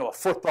say, you know, a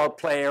football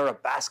player, a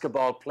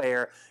basketball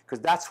player, because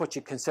that's what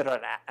you consider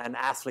an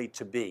athlete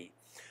to be.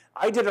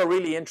 I did a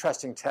really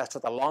interesting test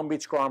at the Long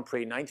Beach Grand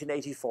Prix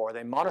 1984.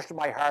 They monitored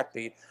my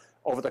heartbeat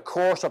over the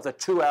course of the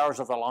 2 hours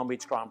of the Long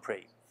Beach Grand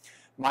Prix.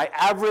 My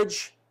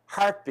average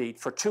heartbeat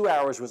for 2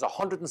 hours was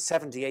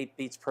 178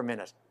 beats per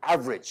minute,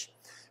 average,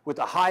 with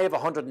a high of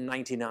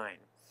 199.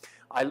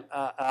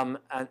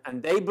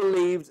 And they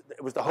believed,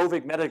 it was the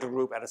Hovig Medical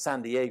Group out of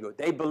San Diego,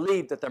 they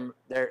believed that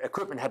their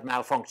equipment had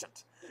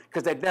malfunctioned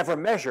because they'd never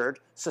measured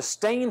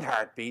sustained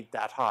heartbeat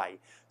that high.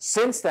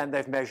 Since then,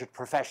 they've measured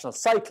professional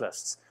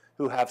cyclists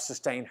who have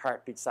sustained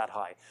heartbeats that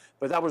high.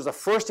 But that was the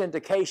first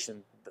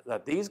indication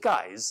that these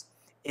guys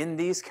in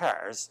these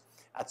cars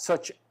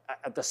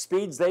at the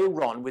speeds they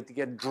run with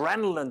the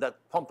adrenaline that's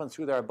pumping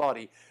through their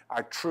body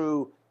are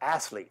true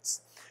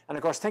athletes. And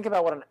of course, think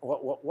about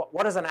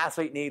what does an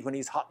athlete need when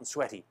he's hot and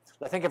sweaty?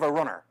 Like, think of a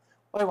runner.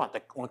 Well, they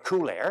want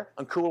cool air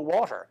and cool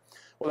water.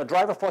 Well, a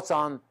driver puts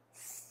on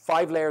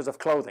 5 layers of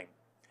clothing.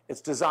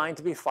 It's designed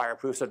to be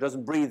fireproof, so it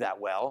doesn't breathe that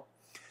well.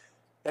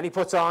 Then he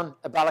puts on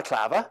a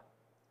balaclava,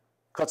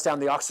 cuts down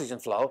the oxygen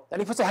flow. Then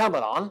he puts a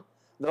helmet on.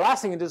 The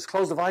last thing he does is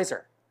close the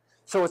visor.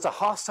 So it's a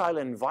hostile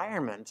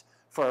environment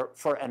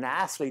for an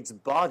athlete's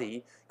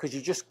body because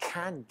you just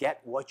can't get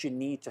what you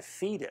need to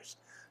feed it.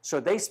 So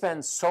they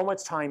spend so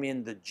much time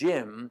in the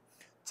gym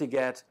to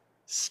get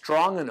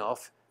strong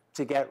enough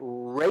to get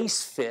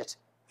race fit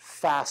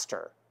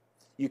faster.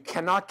 You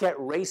cannot get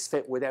race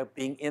fit without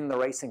being in the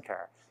racing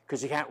car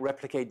because you can't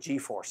replicate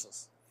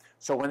G-forces.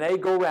 So when they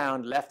go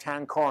around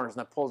left-hand corners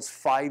and it pulls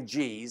 5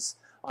 Gs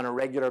on a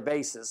regular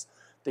basis,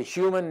 the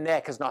human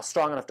neck is not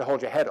strong enough to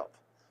hold your head up.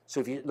 So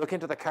if you look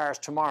into the cars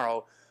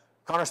tomorrow,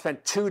 Connor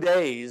spent 2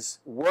 days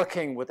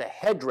working with a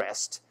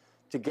headrest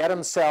to get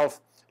himself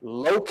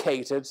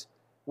located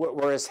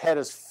where his head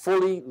is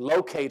fully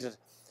located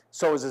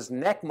so as his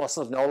neck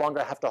muscles no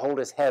longer have to hold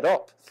his head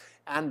up.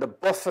 And the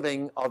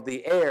buffeting of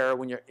the air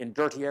when you're in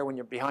dirty air when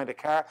you're behind a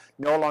car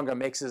no longer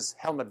makes his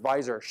helmet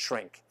visor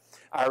shrink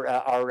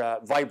or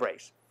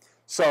vibrate.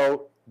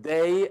 So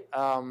they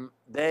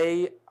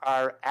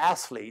are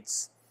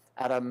athletes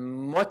at a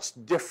much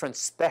different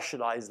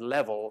specialized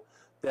level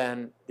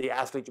than the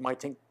athlete you might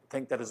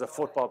think that is a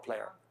football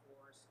player.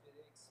 Did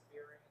they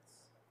experience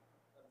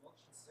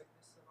motion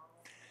sickness at all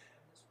in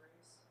this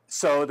race?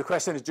 So the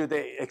question is, do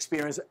they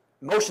experience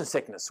motion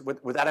sickness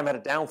with that amount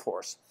of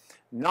downforce?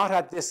 Not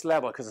at this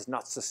level because it's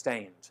not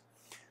sustained.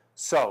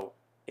 So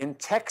in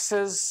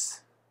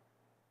Texas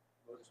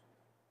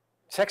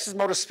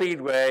Motor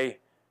Speedway,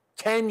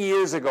 10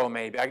 years ago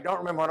maybe, I don't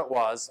remember when it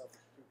was.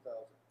 2000,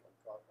 when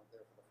Todd went there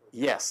for the first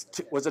Yes,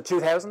 time. was it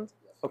 2000? Yes.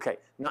 Okay,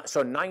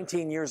 so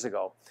 19 years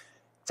ago.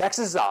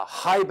 Texas is a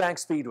high bank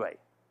speedway.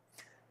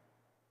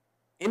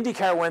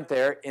 IndyCar went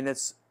there in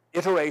its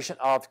iteration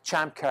of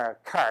Champ Car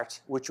Kart,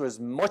 which was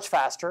much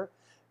faster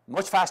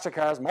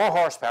cars, more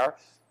horsepower.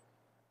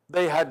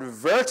 They had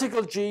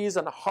vertical Gs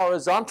and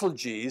horizontal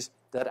Gs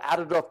that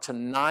added up to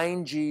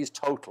 9 Gs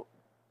total.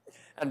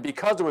 And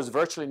because there was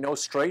virtually no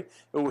straight,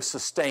 it was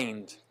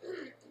sustained.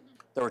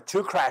 There were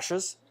 2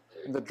 crashes,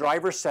 and the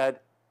driver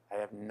said, I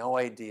have no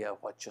idea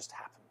what just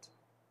happened.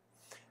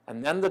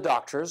 And then the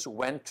doctors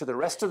went to the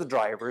rest of the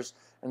drivers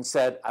and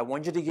said, I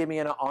want you to give me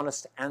an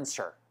honest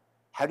answer.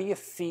 How do you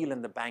feel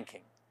in the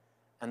banking?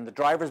 And the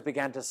drivers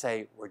began to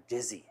say, we're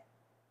dizzy.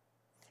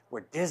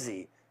 We're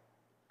dizzy.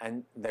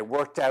 And they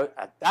worked out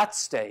at that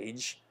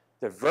stage,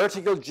 the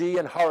vertical G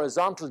and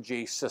horizontal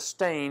G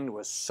sustained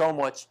was so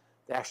much,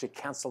 they actually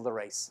canceled the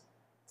race.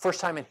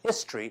 First time in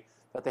history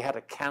that they had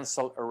to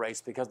cancel a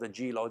race because the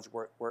G loads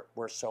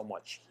were so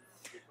much.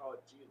 We call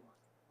it G-lock.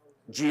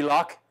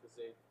 G-lock?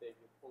 Because they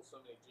pull so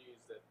many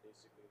Gs that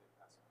basically they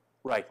pass out.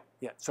 Right,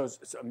 yeah. So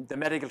the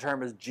medical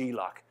term is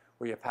G-lock,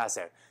 where you pass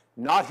out.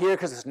 Not here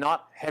because it's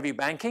not heavy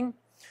banking.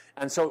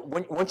 And so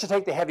once you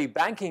take the heavy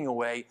banking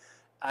away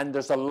and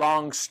there's a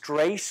long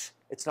straight,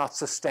 it's not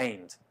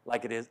sustained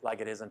like it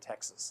is in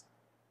Texas.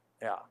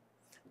 Yeah.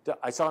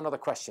 I saw another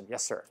question.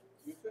 Yes, sir.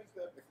 Do you think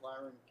that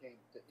McLaren came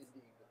to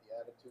Indy with the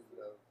attitude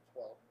of,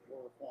 well,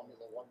 we're a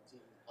Formula One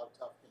team, how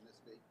tough can this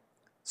be?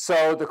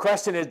 So the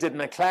question is, did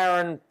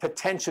McLaren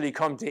potentially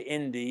come to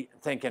Indy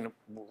thinking,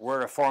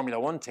 we're a Formula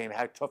One team,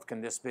 how tough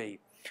can this be?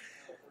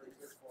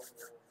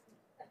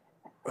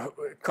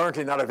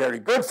 Currently not a very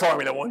good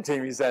Formula One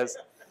team, he says.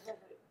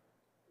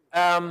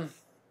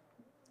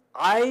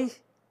 I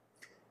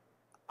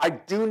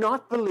do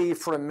not believe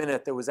for a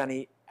minute there was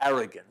any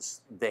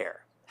arrogance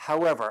there.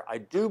 However, I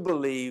do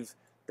believe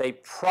they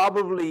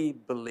probably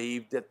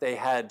believed that they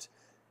had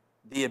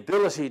the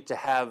ability to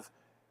have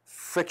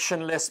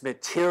frictionless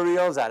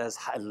materials at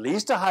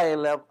least as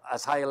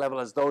high a level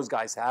as those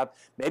guys have.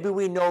 Maybe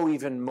we know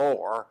even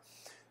more,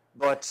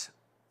 but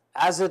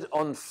as it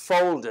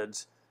unfolded,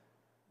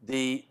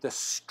 the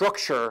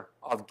structure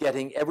of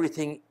getting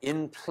everything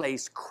in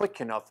place quick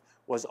enough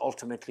was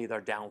ultimately their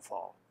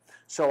downfall.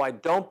 So I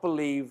don't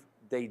believe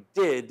they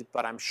did,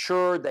 but I'm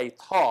sure they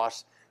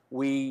thought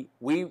we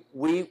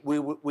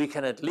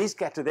can at least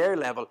get to their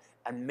level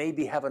and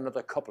maybe have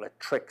another couple of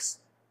tricks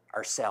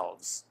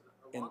ourselves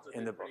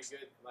in the books.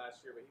 Pretty good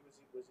last year, but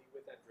was he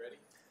with Andretti?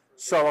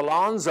 So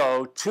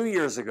Alonso 2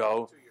 years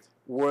ago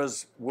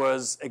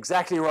was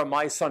exactly where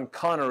my son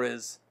Connor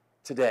is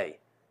today.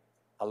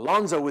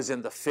 Alonso was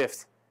in the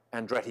 5th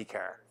Andretti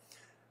car.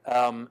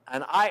 And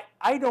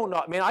I don't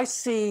know, I mean, I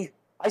see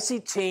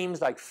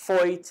teams like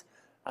Foyt,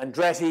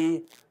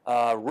 Andretti,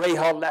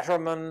 Rahal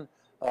Letterman,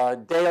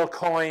 Dale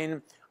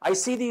Coyne. I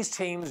see these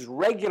teams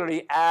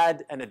regularly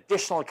add an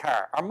additional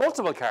car, or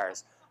multiple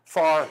cars,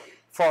 for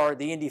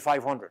the Indy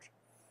 500.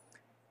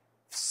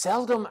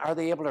 Seldom are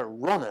they able to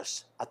run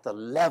it at the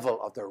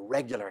level of the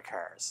regular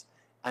cars.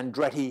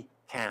 Andretti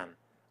can.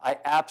 I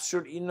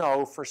absolutely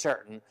know for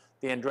certain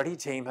the Andretti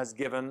team has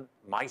given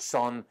my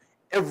son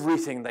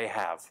everything they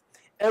have.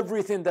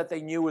 Everything that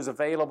they knew was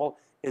available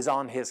is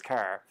on his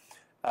car.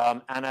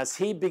 And as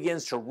he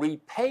begins to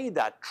repay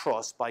that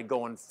trust by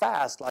going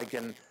fast, like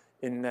in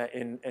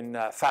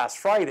Fast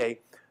Friday,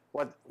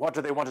 what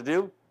do they want to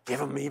do? Give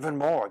him even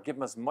more. Give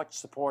him as much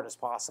support as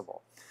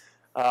possible.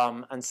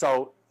 And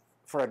so,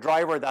 for a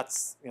driver,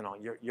 that's, you know,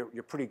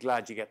 you're pretty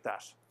glad you get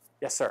that.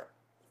 Yes, sir.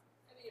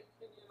 Any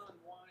opinion on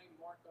why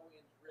Marco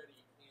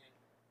Andretti can't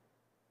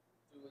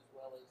do as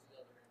well as the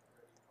other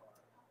Andretti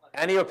cars?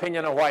 Any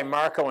opinion on why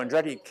Marco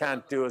Andretti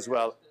can't do as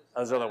well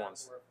as other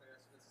ones?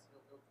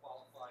 He'll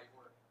qualify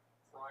for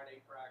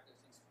Friday practice,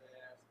 he's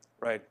fast.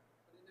 Right.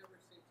 But it never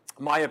seems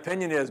to My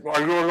opinion is,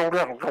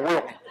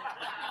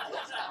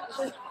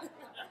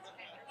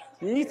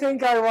 you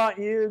think I want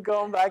you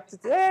going back to,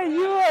 hey,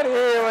 you ought to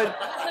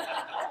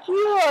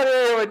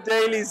hear what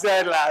Daly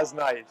said last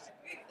night.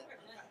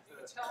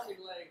 tell me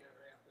later.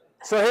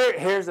 So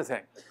here's the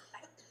thing.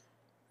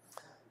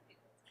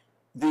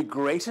 The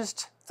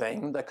greatest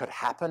thing that could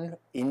happen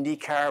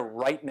IndyCar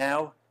right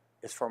now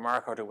is for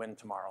Marco to win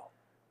tomorrow.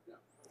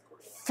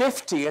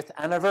 50th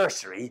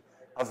anniversary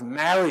of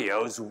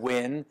Mario's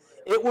win.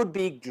 It would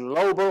be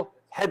global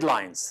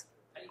headlines.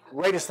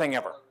 Greatest thing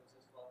ever.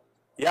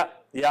 Yeah.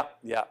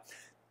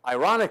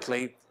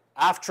 Ironically,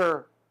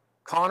 after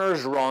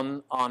Connor's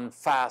run on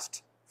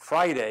Fast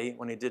Friday,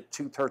 when he did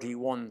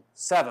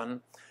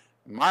 2:31.7,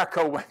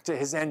 Marco went to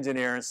his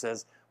engineer and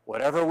says,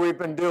 whatever we've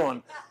been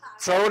doing,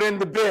 throw it in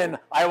the bin.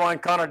 I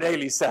want Connor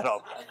Daly's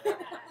setup.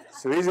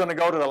 So he's going to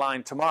go to the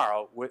line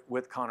tomorrow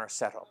with Connor's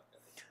setup.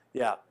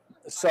 Yeah.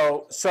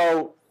 So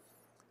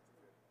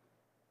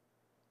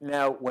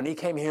now, when he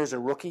came here as a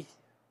rookie,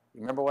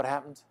 you remember what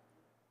happened?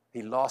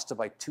 He lost it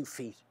by 2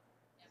 feet.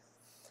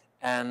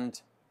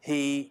 And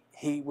he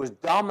was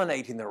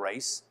dominating the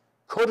race,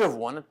 could have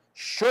won it,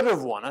 should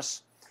have won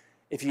it.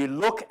 If you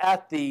look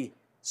at the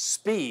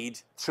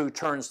speed through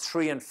turns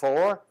 3 and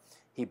 4,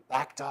 he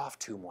backed off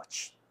too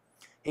much.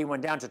 He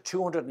went down to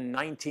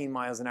 219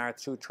 miles an hour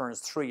through turns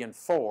 3 and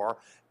 4,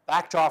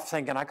 backed off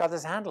thinking, I got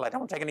this handle, I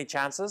don't take any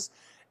chances.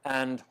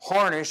 And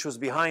Hornish was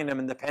behind him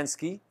in the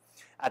Penske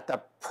at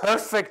the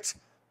perfect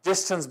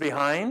distance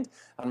behind.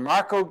 And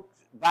Marco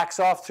backs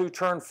off through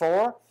turn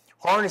 4.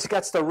 Hornish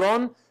gets the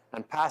run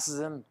and passes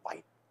him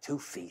by 2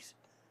 feet.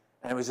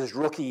 And it was his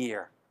rookie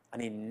year.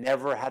 And he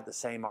never had the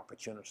same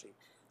opportunity.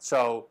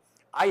 So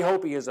I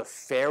hope he has a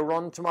fair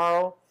run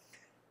tomorrow,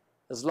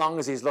 as long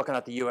as he's looking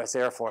at the U.S.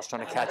 Air Force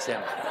trying to catch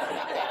him.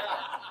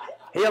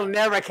 He'll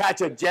never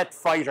catch a jet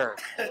fighter.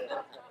 Derek,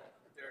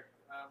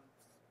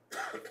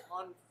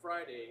 on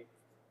Friday,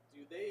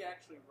 do they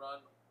actually run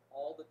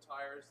all the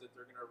tires that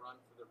they're going to run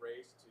for the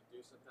race to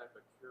do some type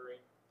of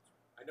curing?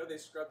 I know they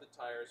scrub the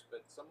tires,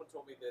 but someone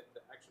told me that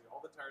actually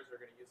all the tires they're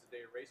going to use the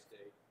day of race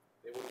day,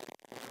 they will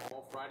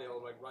all Friday.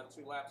 They'll like run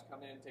 2 laps,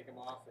 come in, take them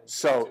off. And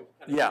So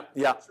kind of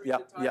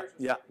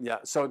yeah.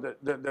 So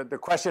the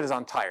question is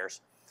on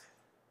tires.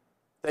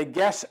 They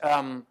get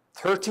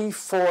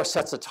 34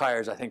 sets of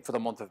tires, I think, for the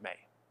month of May.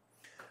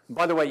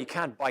 By the way, you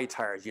can't buy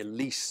tires; you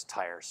lease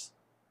tires.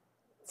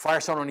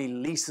 Firestone only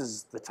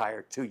leases the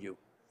tire to you.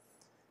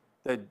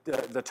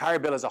 The tire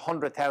bill is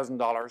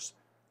 $100,000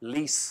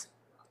 lease,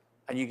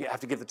 and you have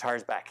to give the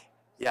tires back.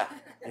 Yeah.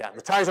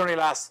 The tires only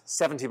last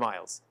 70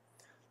 miles.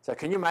 So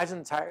can you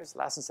imagine tires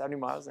lasting 70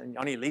 miles and you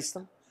only lease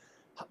them?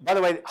 By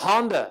the way,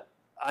 Honda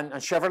and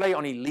Chevrolet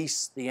only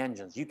lease the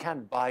engines. You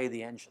can't buy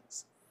the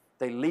engines.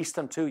 They lease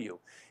them to you.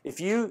 If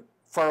you,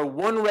 for a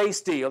one race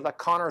deal that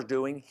Connor's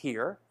doing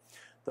here,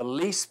 the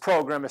lease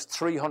program is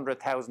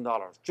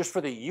 $300,000 just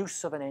for the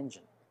use of an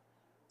engine.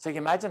 So you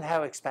can imagine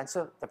how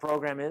expensive the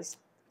program is?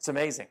 It's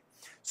amazing.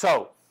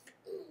 So,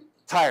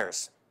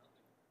 tires.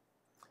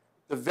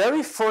 The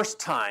very first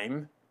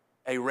time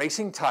a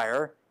racing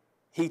tire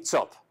heats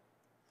up,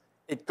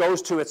 it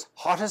goes to its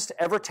hottest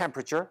ever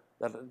temperature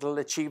that it'll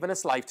achieve in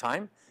its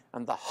lifetime,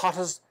 and the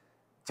hottest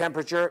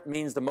temperature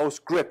means the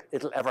most grip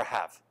it'll ever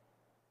have.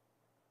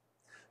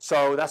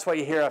 So that's why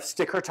you hear of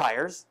sticker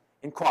tires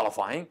in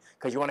qualifying,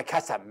 because you want to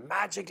catch that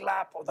magic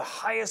lap of the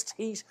highest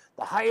heat,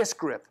 the highest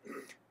grip.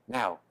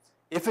 Now,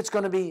 if it's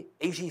going to be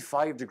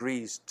 85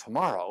 degrees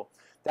tomorrow,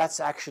 that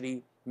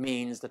actually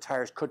means the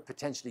tires could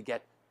potentially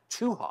get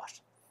too hot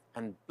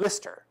and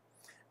blister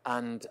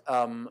and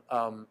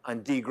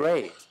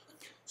degrade.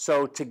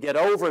 So to get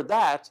over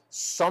that,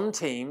 some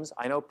teams,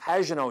 I know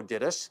Pagano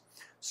did it,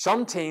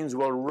 some teams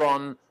will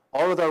run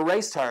all of their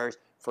race tires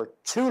for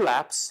 2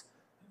 laps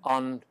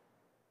on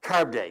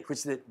carb day,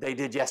 which they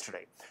did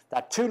yesterday.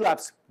 That 2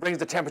 laps brings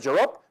the temperature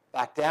up,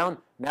 back down,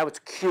 now it's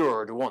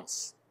cured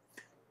once.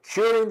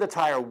 Curing the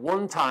tire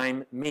one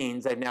time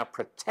means they've now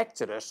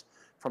protected it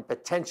from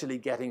potentially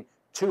getting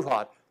too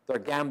hot. Their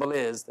gamble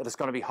is that it's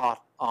going to be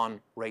hot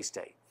on race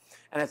day.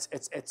 And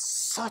it's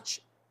such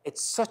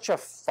a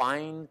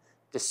fine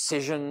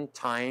decision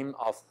time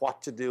of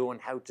what to do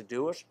and how to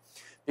do it.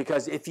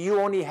 Because if you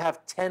only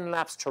have 10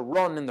 laps to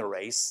run in the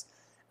race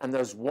and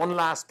there's one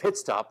last pit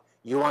stop,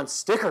 you want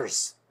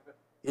stickers.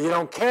 You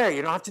don't care.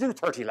 You don't have to do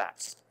 30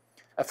 laps.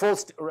 A full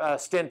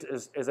stint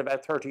is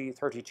about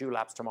 32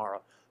 laps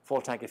tomorrow.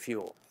 full tank of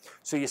fuel.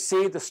 So you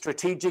see the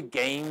strategic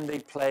game they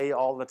play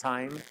all the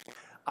time.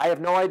 I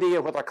have no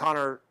idea whether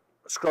Connor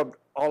scrubbed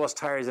all his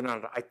tires in on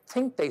it. I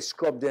think they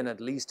scrubbed in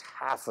at least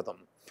half of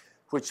them,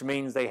 which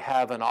means they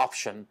have an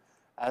option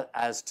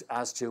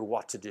as to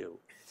what to do.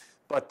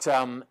 But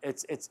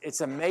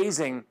it's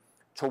amazing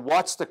to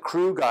watch the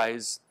crew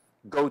guys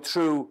go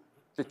through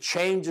the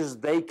changes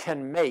they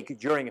can make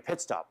during a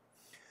pit stop.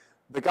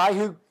 The guy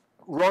who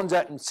runs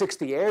out and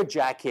 60 air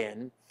jack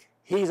in,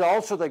 he's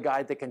also the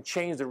guy that can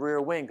change the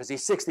rear wing because he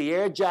 60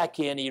 air jack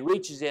in, he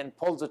reaches in,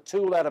 pulls a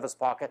tool out of his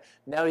pocket.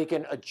 Now he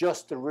can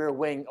adjust the rear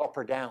wing up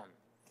or down.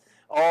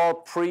 All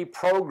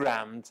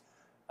pre-programmed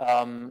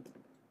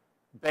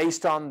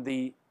based on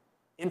the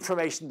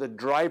information the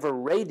driver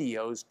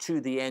radios to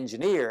the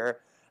engineer,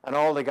 and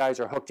all the guys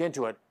are hooked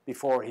into it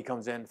before he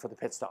comes in for the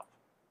pit stop.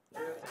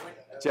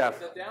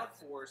 Jeff. The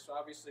downforce,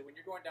 obviously, when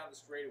you're going down the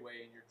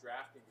straightaway and you're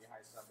drafting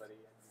behind somebody,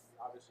 and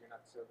obviously you're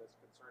not so that's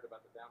concerned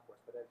about the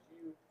downforce, but as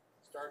you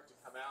start to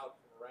come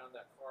out and around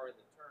that car in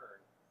the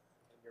turn,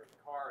 and your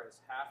car is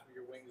half of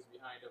your wings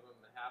behind of them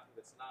and half of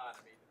it's not,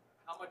 I mean,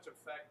 how much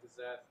effect is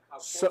that?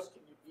 How close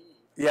can you be?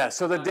 Yeah,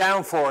 so the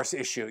downforce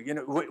issue, you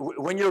know,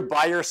 when you're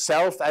by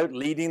yourself out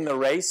leading the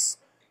race,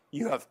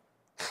 you have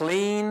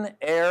clean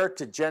air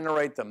to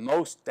generate the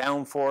most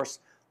downforce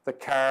the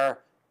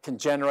car can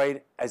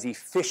generate as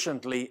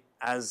efficiently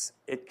as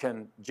it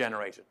can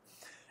generate it.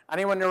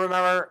 Anyone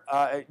remember,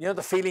 you know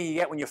the feeling you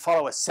get when you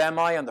follow a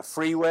semi on the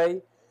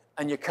freeway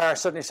and your car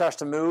suddenly starts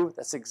to move?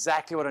 That's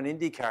exactly what an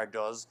Indy car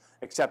does,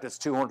 except it's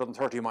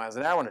 230 miles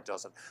an hour when it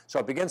does it. So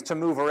it begins to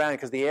move around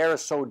because the air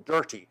is so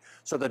dirty.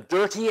 So the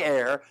dirty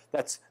air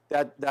that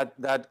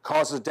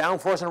causes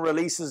downforce and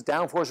releases,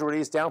 downforce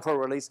release, downforce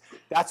release,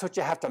 that's what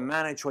you have to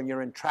manage when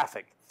you're in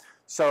traffic.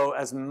 So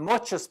as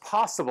much as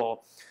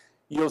possible,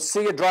 you'll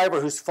see a driver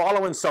who's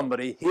following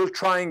somebody, he'll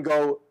try and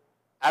go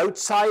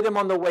outside him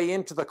on the way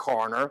into the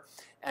corner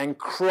and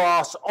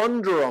cross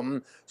under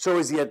him so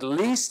as he at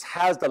least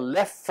has the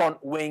left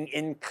front wing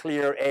in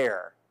clear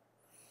air.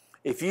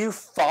 If you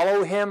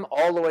follow him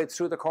all the way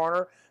through the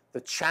corner,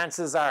 the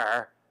chances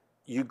are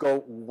you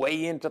go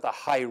way into the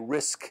high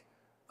risk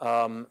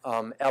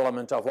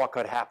element of what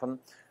could happen,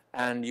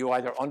 and you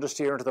either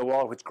understeer into the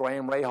wall, which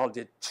Graham Rahal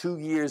did 2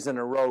 years in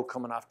a row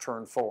coming off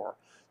turn 4.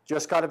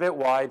 Just got a bit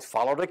wide,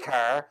 followed the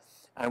car,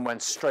 and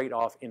went straight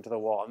off into the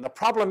wall. And the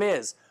problem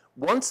is,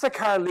 once the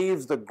car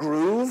leaves the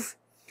groove,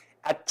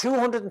 at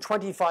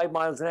 225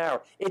 miles an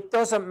hour, it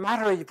doesn't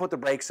matter if you put the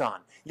brakes on.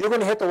 You're going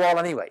to hit the wall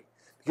anyway,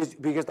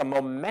 because the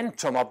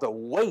momentum of the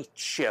weight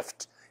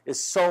shift is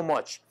so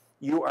much,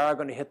 you are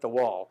going to hit the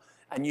wall.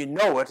 And you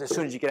know it as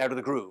soon as you get out of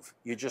the groove.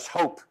 You just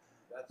hope.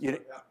 That's what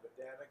happened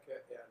to Danica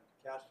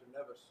and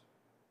Castroneves.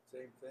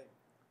 Same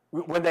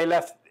thing. When they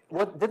left,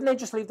 didn't they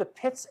just leave the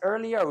pits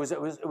earlier? Or was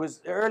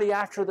it early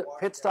after the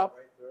pit stop?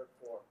 Right there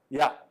for.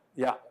 Yeah.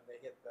 And they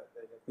hit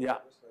Yeah.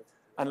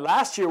 And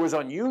last year was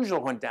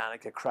unusual when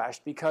Danica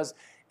crashed because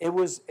it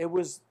was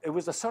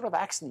a sort of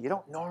accident you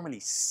don't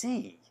normally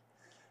see.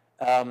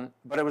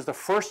 But it was the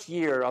first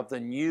year of the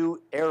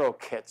new aero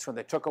kits when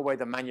they took away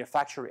the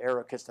manufacturer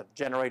aero kits that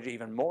generated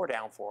even more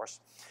downforce.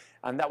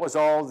 And that was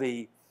all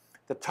the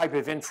type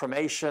of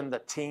information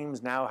that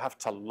teams now have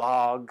to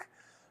log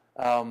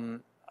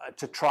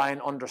to try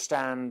and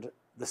understand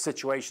the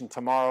situation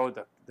tomorrow,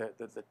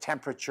 the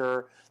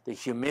temperature, the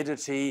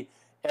humidity,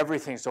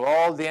 everything. So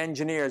all the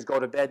engineers go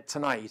to bed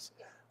tonight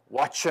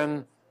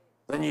watching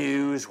the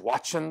news,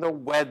 watching the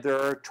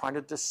weather, trying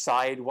to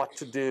decide what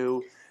to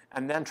do,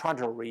 and then trying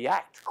to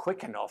react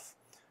quick enough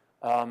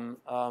when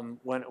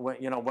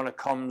it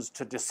comes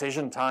to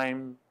decision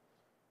time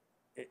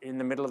in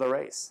the middle of the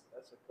race.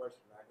 That's a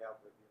question I have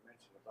that you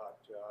mentioned about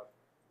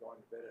going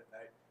to bed at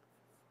night.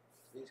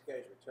 These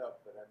guys are tough,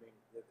 but I mean,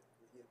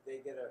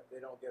 they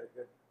don't get a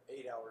good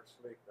 8 hours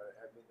sleep.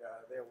 I mean,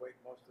 they're awake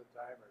most of the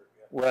time.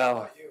 Well,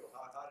 how about you?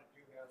 How did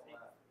you handle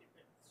that?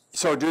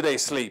 So do they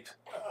sleep?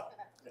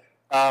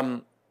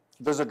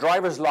 There's a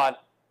driver's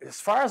lot. As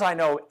far as I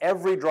know,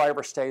 every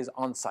driver stays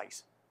on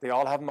site. They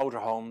all have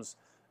motorhomes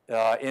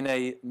in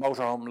a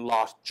motorhome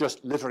lot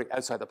just literally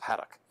outside the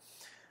paddock.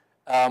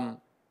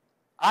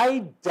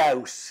 I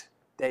doubt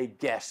they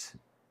get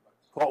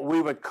what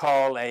we would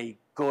call a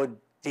good,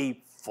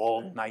 deep,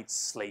 full night's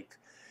sleep.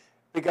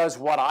 Because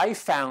what I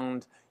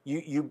found,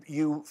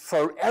 you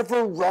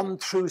forever run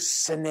through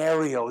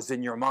scenarios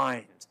in your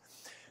mind.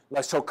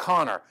 Like, so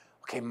Connor,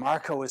 okay,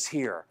 Marco is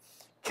here.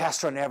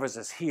 Castroneves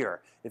is here.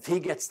 If he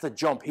gets the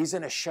jump, he's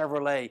in a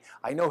Chevrolet.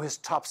 I know his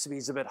top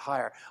speed's a bit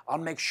higher. I'll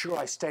make sure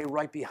I stay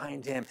right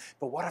behind him.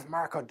 But what if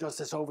Marco does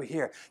this over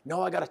here?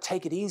 No, I got to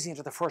take it easy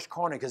into the first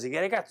corner because he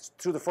got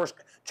through the first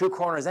 2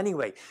 corners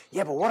anyway.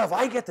 Yeah, but what if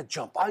I get the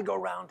jump? I'll go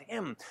around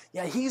him.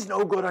 Yeah, he's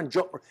no good on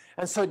jump.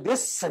 And so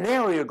this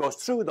scenario goes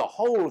through the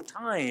whole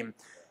time.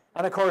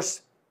 And of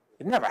course,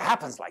 it never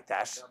happens like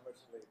that.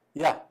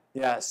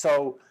 Yeah.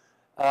 So,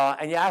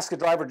 and you ask a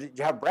driver, did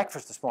you have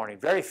breakfast this morning?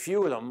 Very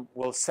few of them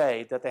will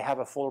say that they have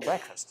a full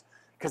breakfast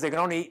because they can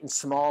only eat in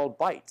small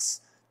bites.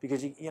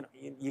 because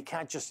you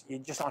can't just, you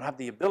just don't have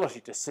the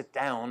ability to sit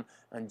down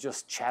and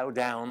just chow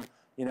down,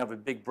 have a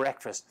big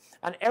breakfast.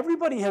 And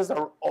everybody has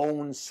their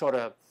own sort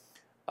of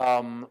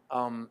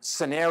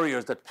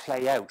scenarios that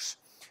play out.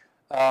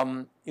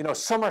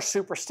 Some are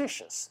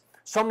superstitious.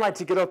 Some like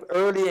to get up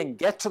early and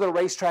get to the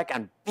racetrack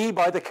and be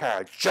by the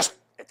car. Just,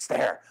 it's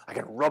there. I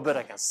can rub it,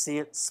 I can see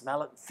it,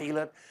 smell it, feel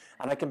it,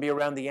 and I can be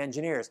around the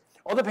engineers.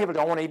 Other people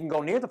don't want to even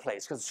go near the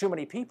place because there's too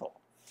many people.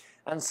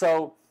 And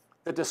so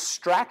the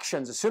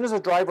distractions, as soon as a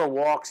driver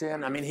walks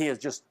in, I mean, he is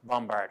just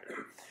bombarded.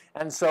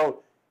 And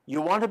so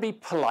you want to be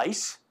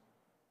polite,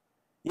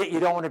 yet you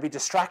don't want to be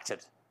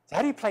distracted. So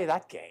how do you play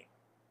that game?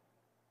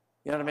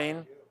 You know what I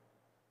mean?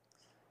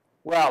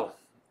 Well,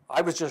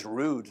 I was just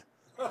rude.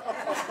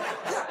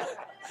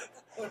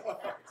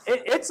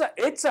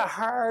 It's a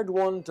hard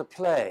one to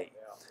play.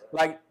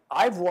 Like,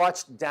 I've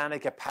watched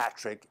Danica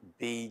Patrick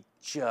be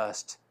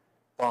just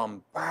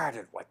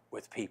bombarded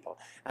with people.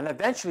 And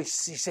eventually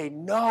she said,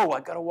 no,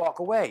 I got to walk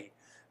away.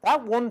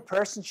 That one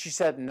person she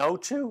said no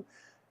to,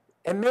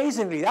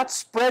 amazingly, that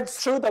spreads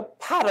through the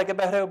paddock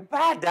about how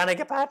bad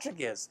Danica Patrick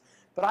is.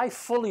 But I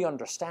fully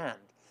understand.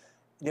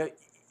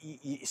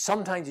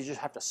 Sometimes you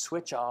just have to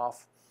switch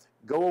off,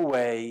 go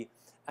away,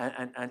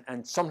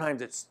 and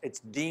sometimes it's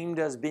deemed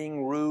as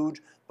being rude,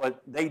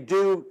 but they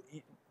do,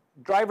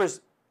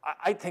 drivers,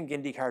 I think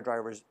IndyCar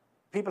drivers,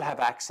 people have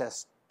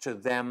access to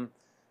them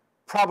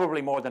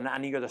probably more than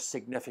any other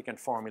significant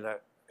formula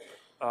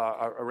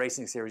or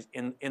racing series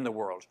in the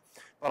world.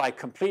 But I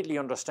completely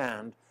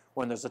understand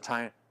when there's a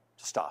time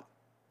to stop,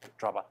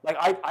 drop out. Like,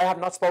 I have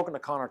not spoken to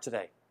Connor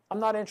today. I'm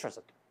not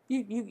interested.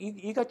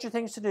 You got your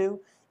things to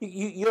do.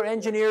 Your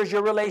engineers,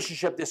 your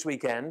relationship this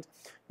weekend.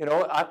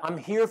 I'm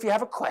here if you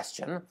have a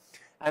question.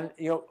 And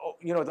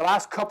the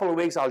last couple of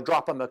weeks, I'll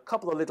drop him a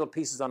couple of little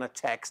pieces on a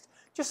text,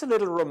 just a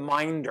little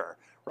reminder,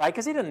 right?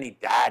 Because he doesn't need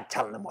Dad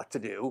telling him what to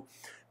do.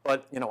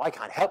 But I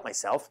can't help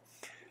myself.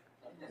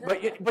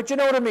 But you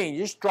know what I mean?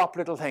 You just drop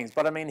little things.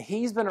 But I mean,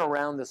 he's been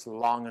around this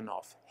long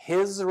enough.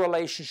 His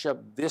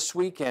relationship this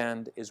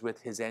weekend is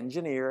with his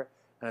engineer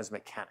and his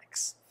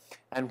mechanics.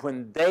 And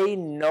when they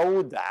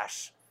know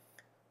that,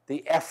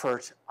 the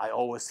effort, I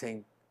always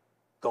think,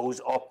 goes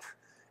up,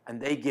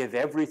 and they give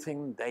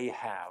everything they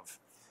have.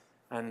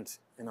 And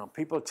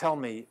people tell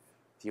me,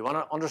 if you want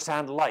to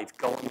understand life,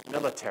 go in the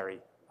military.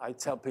 I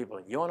tell people,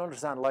 if you want to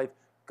understand life,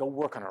 go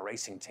work on a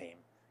racing team,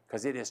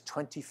 because it is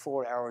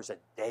 24 hours a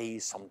day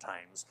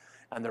sometimes,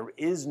 and there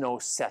is no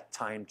set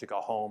time to go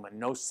home and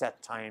no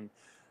set time.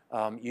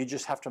 You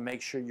just have to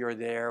make sure you're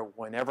there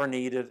whenever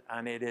needed,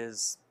 and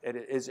it's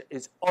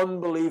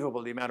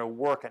unbelievable the amount of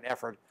work and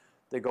effort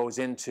that goes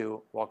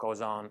into what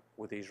goes on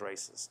with these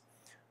races.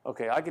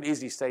 Okay, I could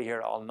easily stay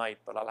here all night,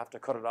 but I'll have to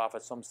cut it off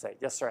at some stage.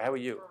 Yes, sir, how are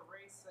you? For a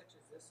race such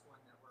as this one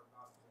that we're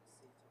about to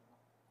see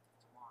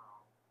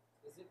tomorrow,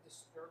 is it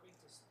disturbing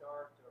to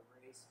start a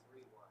race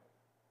 3 wide?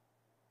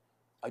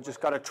 I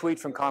just got a tweet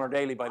from Connor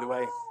Daly, by the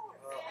way.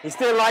 He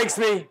still likes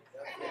me.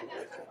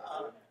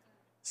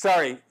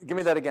 Sorry, give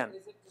me that again.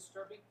 Is it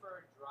disturbing for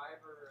a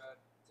driver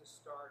to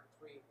start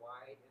 3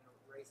 wide in a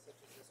race such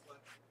as this one,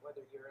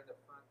 whether you're in the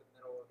front, the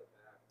middle, or the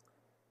back?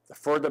 The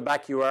further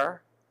back you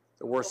are,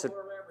 the worse it...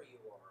 Wherever you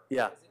are.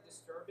 Yeah. Is it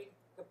disturbing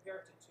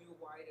compared to 2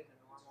 wide in a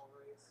normal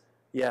race?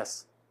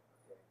 Yes.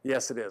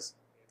 Yes, it is.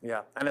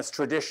 Yeah. And it's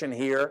tradition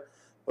here,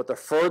 but the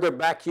further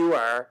back you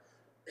are,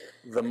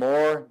 the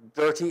more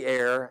dirty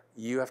air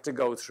you have to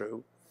go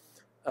through,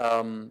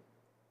 and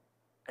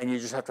you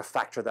just have to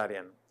factor that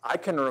in. I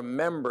can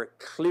remember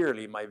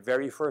clearly my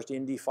very first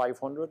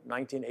Indy500,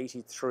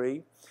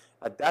 1983.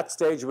 At that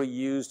stage, we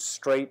used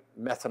straight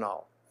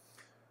methanol.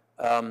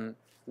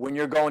 When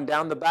you're going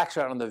down the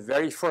backstretch on the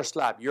very first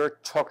lap, you're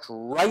tucked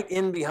right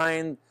in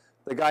behind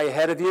the guy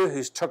ahead of you,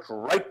 who's tucked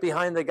right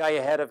behind the guy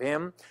ahead of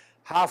him.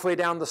 Halfway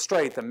down the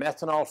straight, the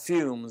methanol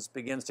fumes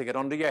begins to get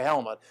under your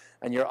helmet,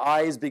 and your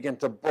eyes begin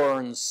to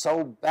burn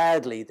so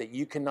badly that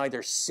you can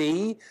neither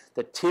see,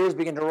 the tears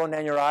begin to run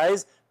down your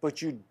eyes,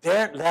 but you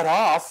daren't let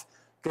off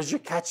because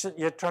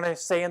you're trying to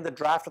stay in the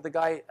draft of the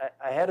guy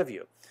ahead of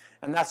you.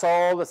 And that's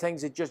all the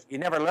things you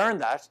never learn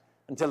that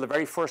until the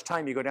very first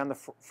time you go down the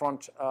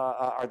front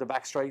or the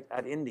back straight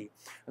at Indy.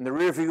 And the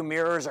rear view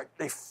mirrors,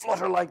 they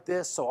flutter like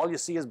this, so all you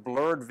see is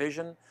blurred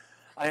vision.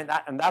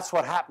 And that's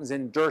what happens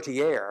in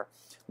dirty air.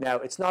 Now,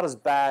 it's not as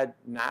bad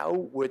now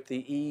with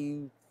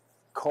the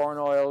corn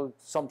oil,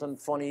 something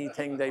funny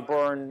thing they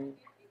burn,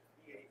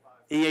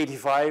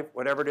 E85,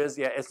 whatever it is.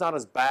 Yeah, it's not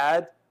as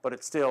bad, but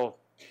it's still,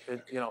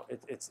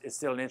 it's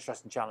still an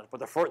interesting challenge. But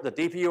the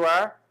deeper you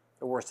are,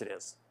 the worse it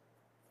is.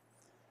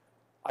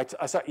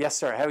 Yes,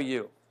 sir. How are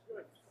you?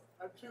 Good.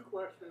 I have 2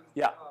 questions.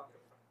 Yeah.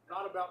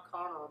 Not about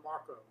Connor or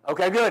Marco.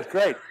 Okay, good,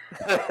 great.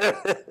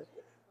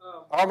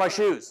 Are my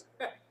shoes?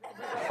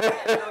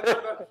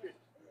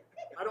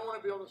 I don't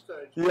want to be on the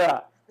stage.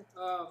 Yeah.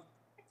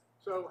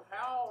 So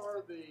how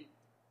are the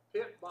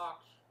pit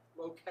box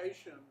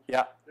locations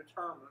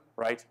determined?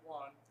 Right.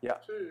 1. Yeah.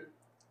 2,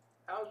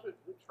 how's it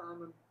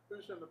determined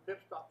who's in the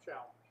pit stop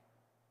challenge?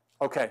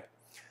 Okay.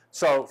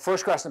 So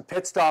first question,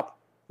 pit stop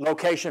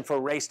location for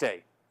race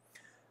day.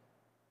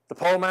 The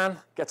pole man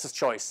gets his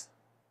choice.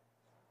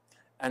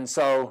 And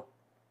so,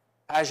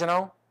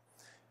 Pagenaud,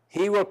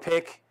 he will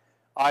pick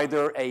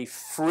either a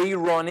free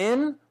run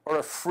in or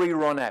a free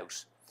run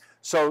out.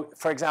 So,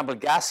 for example,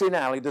 Gasly and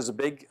Alley, there's a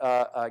big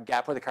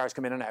gap where the cars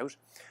come in and out.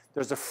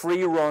 There's a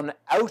free run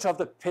out of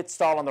the pit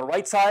stall on the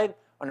right side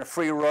and a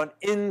free run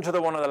into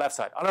the one on the left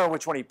side. I don't know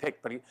which one he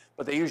picked,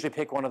 but they usually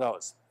pick one of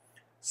those.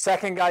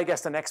 Second guy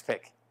gets the next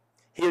pick.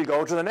 He'll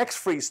go to the next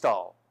free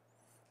stall,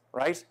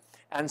 right?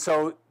 And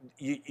so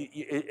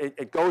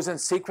it goes in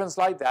sequence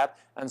like that.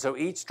 And so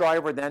each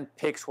driver then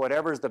picks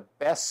whatever's the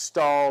best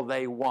stall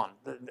they want,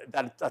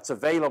 that's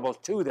available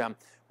to them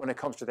when it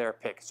comes to their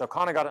pick. So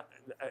Conor got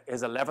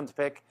his 11th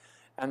pick.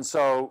 And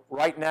so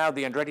right now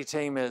the Andretti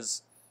team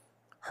is,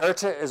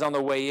 Herta is on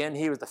the way in.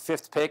 He was the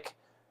 5th pick.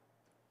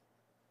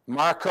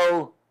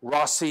 Marco,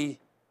 Rossi,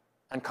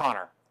 and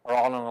Conor are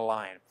all on the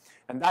line.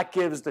 And that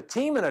gives the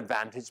team an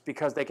advantage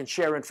because they can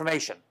share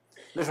information,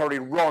 literally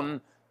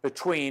run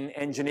between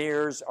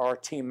engineers or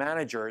team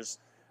managers,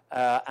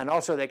 and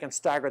also they can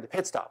stagger the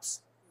pit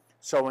stops.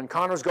 So when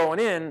Conor's going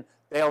in,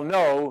 they'll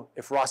know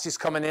if Rossi's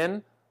coming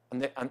in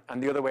and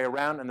the other way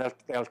around, and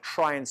they'll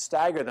try and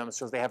stagger them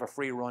so they have a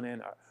free run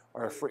in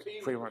or a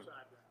free run.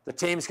 The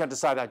teams can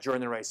decide that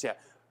during the race, yeah.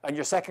 And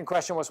your second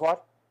question was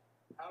what?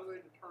 How do they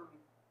determine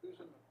who's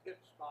in the pit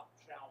stop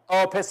challenge?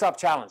 Oh, pit stop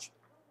challenge.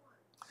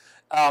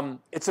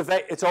 It's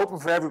open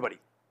for everybody.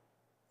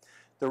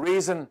 The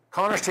reason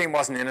Conor's team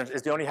wasn't in it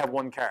is they only have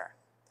one car.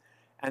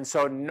 And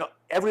so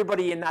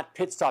everybody in that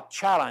pit stop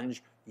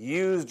challenge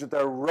used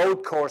their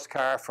road course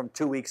car from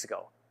 2 weeks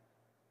ago.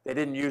 They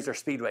didn't use their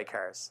speedway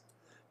cars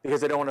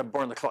because they don't want to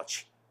burn the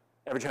clutch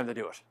every time they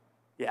do it.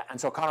 Yeah, and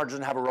so Conor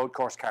doesn't have a road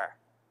course car.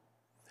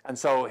 And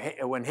so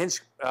when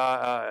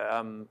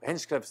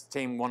Hinchcliffe's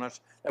team won it,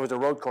 it was a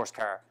road course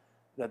car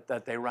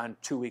that they ran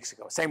 2 weeks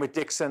ago. Same with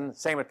Dixon,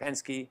 same with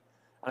Penske.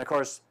 And of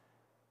course,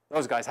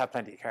 those guys have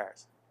plenty of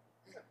cars.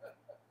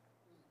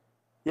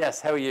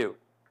 Yes, how are you?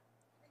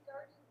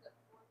 Regarding the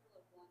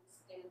Formula One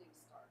standing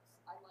starts,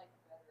 I like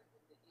better than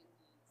the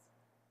Indy's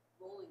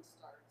rolling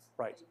starts.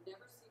 Right. They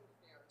never seem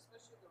fair,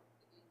 especially the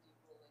Indy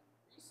rolling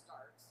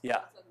restarts.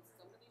 Yeah. All of a sudden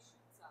somebody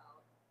shoots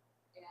out,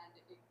 and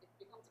it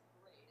becomes a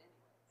parade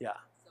anyway.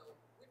 Yeah. So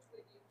which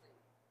way do you think?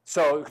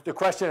 So the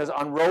question is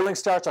on rolling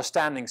starts or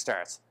standing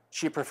starts?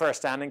 She prefers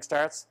standing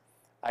starts.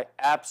 I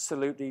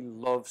absolutely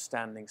love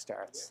standing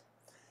starts.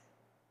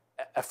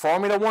 A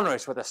Formula One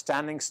race with a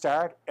standing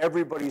start,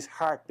 everybody's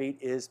heartbeat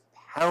is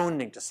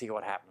pounding to see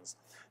what happens.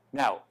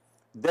 Now,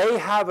 they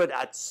have it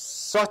at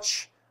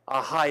such a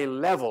high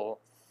level,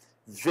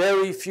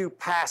 very few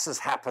passes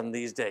happen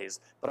these days,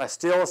 but I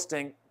still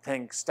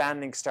think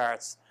standing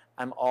starts,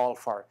 I'm all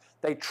for it.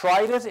 They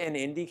tried it in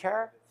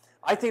IndyCar.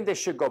 I think they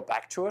should go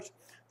back to it.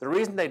 The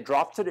reason they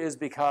dropped it is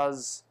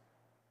because,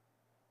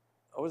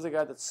 what was the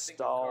guy that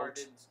stalled? The car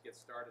didn't get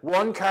started.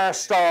 One car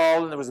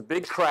stalled, and there was a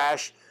big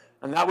crash.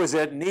 And that was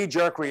it,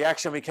 knee-jerk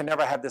reaction, we can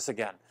never have this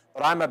again.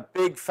 But I'm a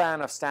big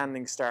fan of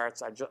standing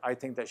starts. I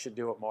think they should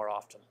do it more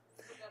often.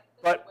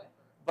 But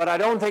I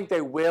don't think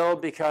they will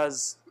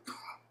because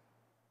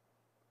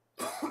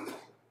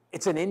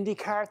it's an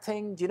IndyCar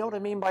thing. Do you know what I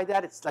mean by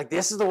that? It's like,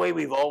 this is the way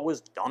we've always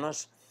done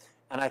it.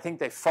 And I think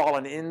they've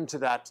fallen into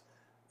that,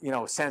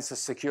 sense of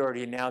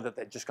security now that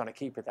they're just going to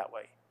keep it that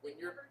way. They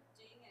never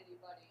ding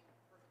anybody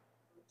for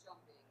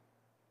jumping.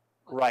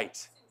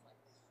 Right.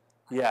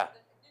 Yeah.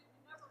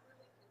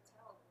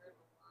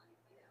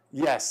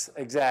 Yes,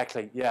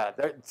 exactly. Yeah,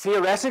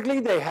 theoretically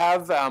they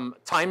have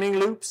timing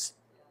loops.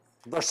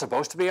 They're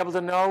supposed to be able to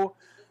know,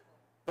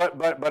 but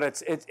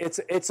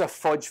it's a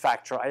fudge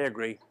factor. I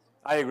agree.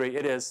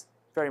 It is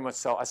very much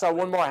so. I saw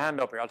one more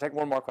hand up here. I'll take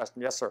one more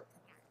question. Yes, sir.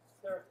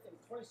 Derek, in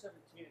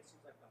 2017, it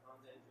seems like the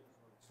Honda engines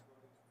were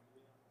exploding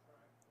freely on the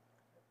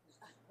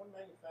track. Does one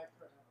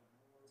manufacturer have a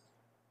more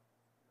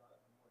durable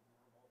engine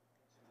than the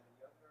other? And is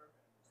there some sort of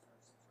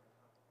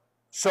compromise?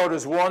 So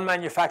does one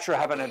manufacturer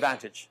have an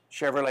advantage?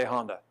 Chevrolet,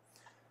 Honda.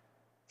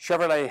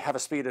 Chevrolet have a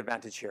speed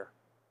advantage here,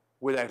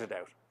 without a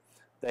doubt.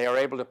 They are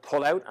able to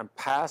pull out and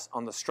pass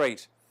on the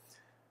straight.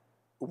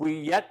 We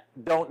yet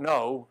don't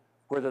know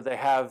whether they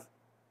have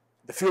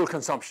the fuel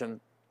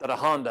consumption that a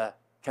Honda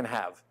can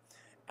have.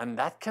 And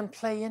that can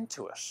play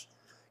into it.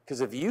 Because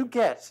if you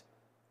get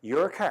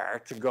your car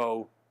to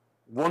go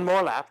one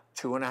more lap,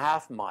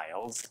 2.5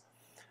 miles,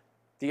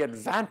 the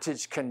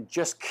advantage can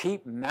just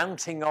keep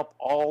mounting up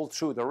all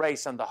through the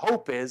race. And the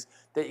hope is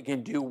that you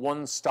can do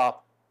one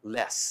stop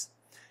less.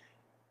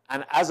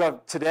 And as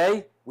of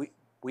today, we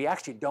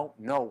actually don't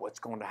know what's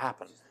going to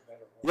happen.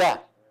 Yeah.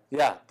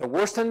 The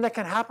worst thing that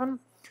can happen,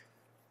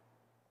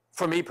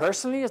 for me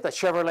personally, is that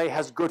Chevrolet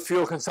has good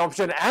fuel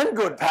consumption and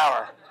good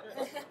power.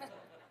 But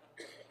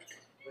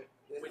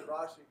did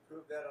Rossi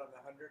prove that on the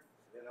 100?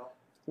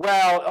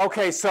 Well,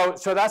 okay, so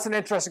that's an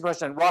interesting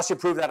question. Rossi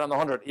proved that on the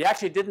 100. He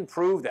actually didn't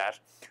prove that.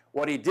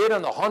 What he did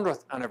on the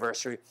 100th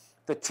anniversary,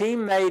 the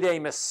team made a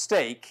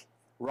mistake.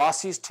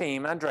 Rossi's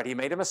team, Andretti,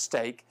 made a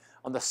mistake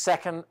on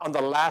the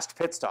last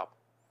pit stop.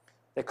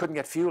 They couldn't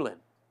get fuel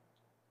in,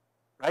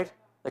 right?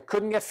 They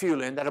couldn't get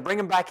fuel in. They had to bring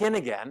him back in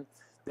again.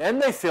 Then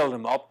they filled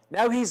him up.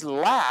 Now he's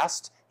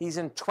last. He's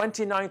in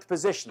 29th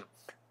position.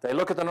 They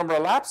look at the number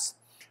of laps.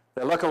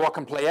 They look at what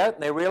can play out,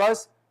 and they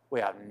realize we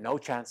have no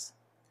chance.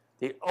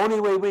 The only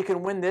way we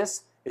can win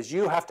this is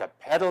you have to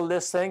pedal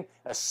this thing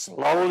as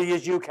slowly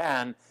as you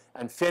can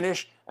and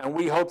finish, and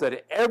we hope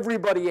that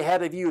everybody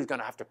ahead of you is going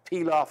to have to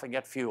peel off and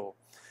get fuel.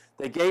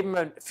 They gave him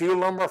a fuel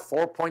number,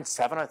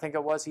 4.7, I think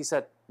it was. He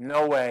said,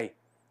 no way,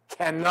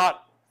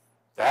 cannot.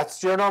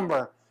 That's your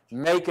number.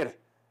 Make it.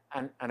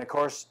 And of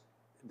course,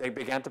 they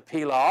began to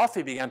peel off.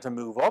 He began to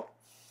move up.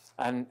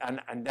 And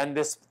then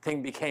this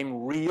thing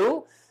became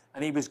real.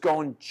 And he was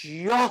going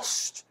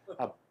just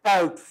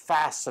about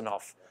fast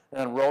enough. And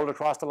then rolled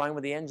across the line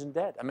with the engine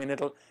dead. I mean,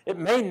 it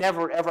may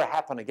never, ever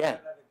happen again.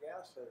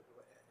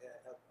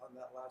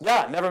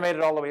 Yeah, never made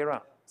it all the way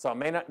around. So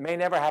it may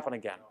never happen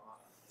again.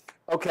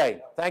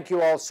 Okay, thank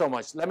you all so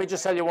much. Let me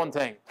just tell you one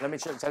thing.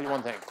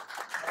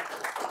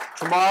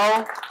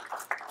 Tomorrow,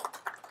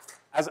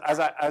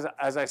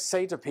 as I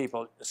say to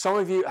people, some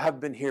of you have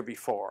been here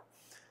before,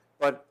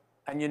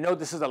 and you know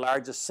this is the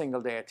largest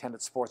single day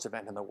attended sports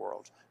event in the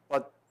world.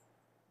 But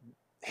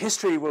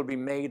history will be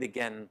made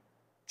again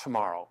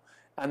tomorrow.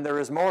 And there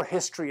is more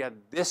history at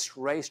this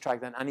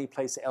racetrack than any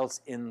place else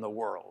in the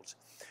world.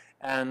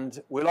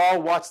 And we'll all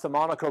watch the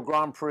Monaco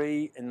Grand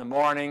Prix in the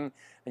morning,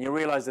 and you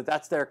realize that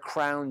that's their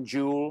crown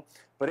jewel,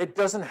 but it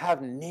doesn't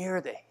have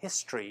near the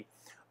history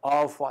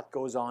of what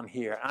goes on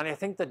here. And I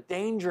think the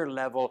danger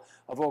level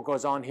of what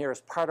goes on here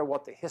is part of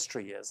what the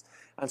history is.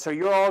 And so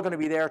you're all going to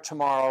be there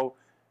tomorrow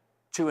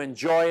to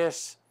enjoy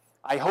it.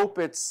 I hope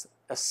it's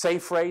a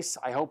safe race.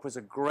 I hope it's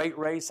a great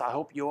race. I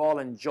hope you all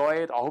enjoy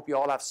it. I hope you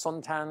all have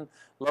suntan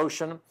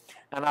lotion.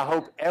 And I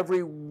hope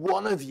every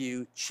one of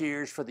you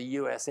cheers for the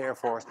U.S. Air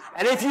Force.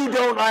 And if you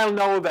don't, I'll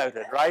know about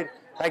it, right?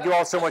 Thank you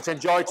all so much.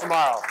 Enjoy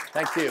tomorrow.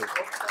 Thank you.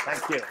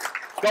 Thank you.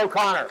 Go,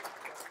 Connor.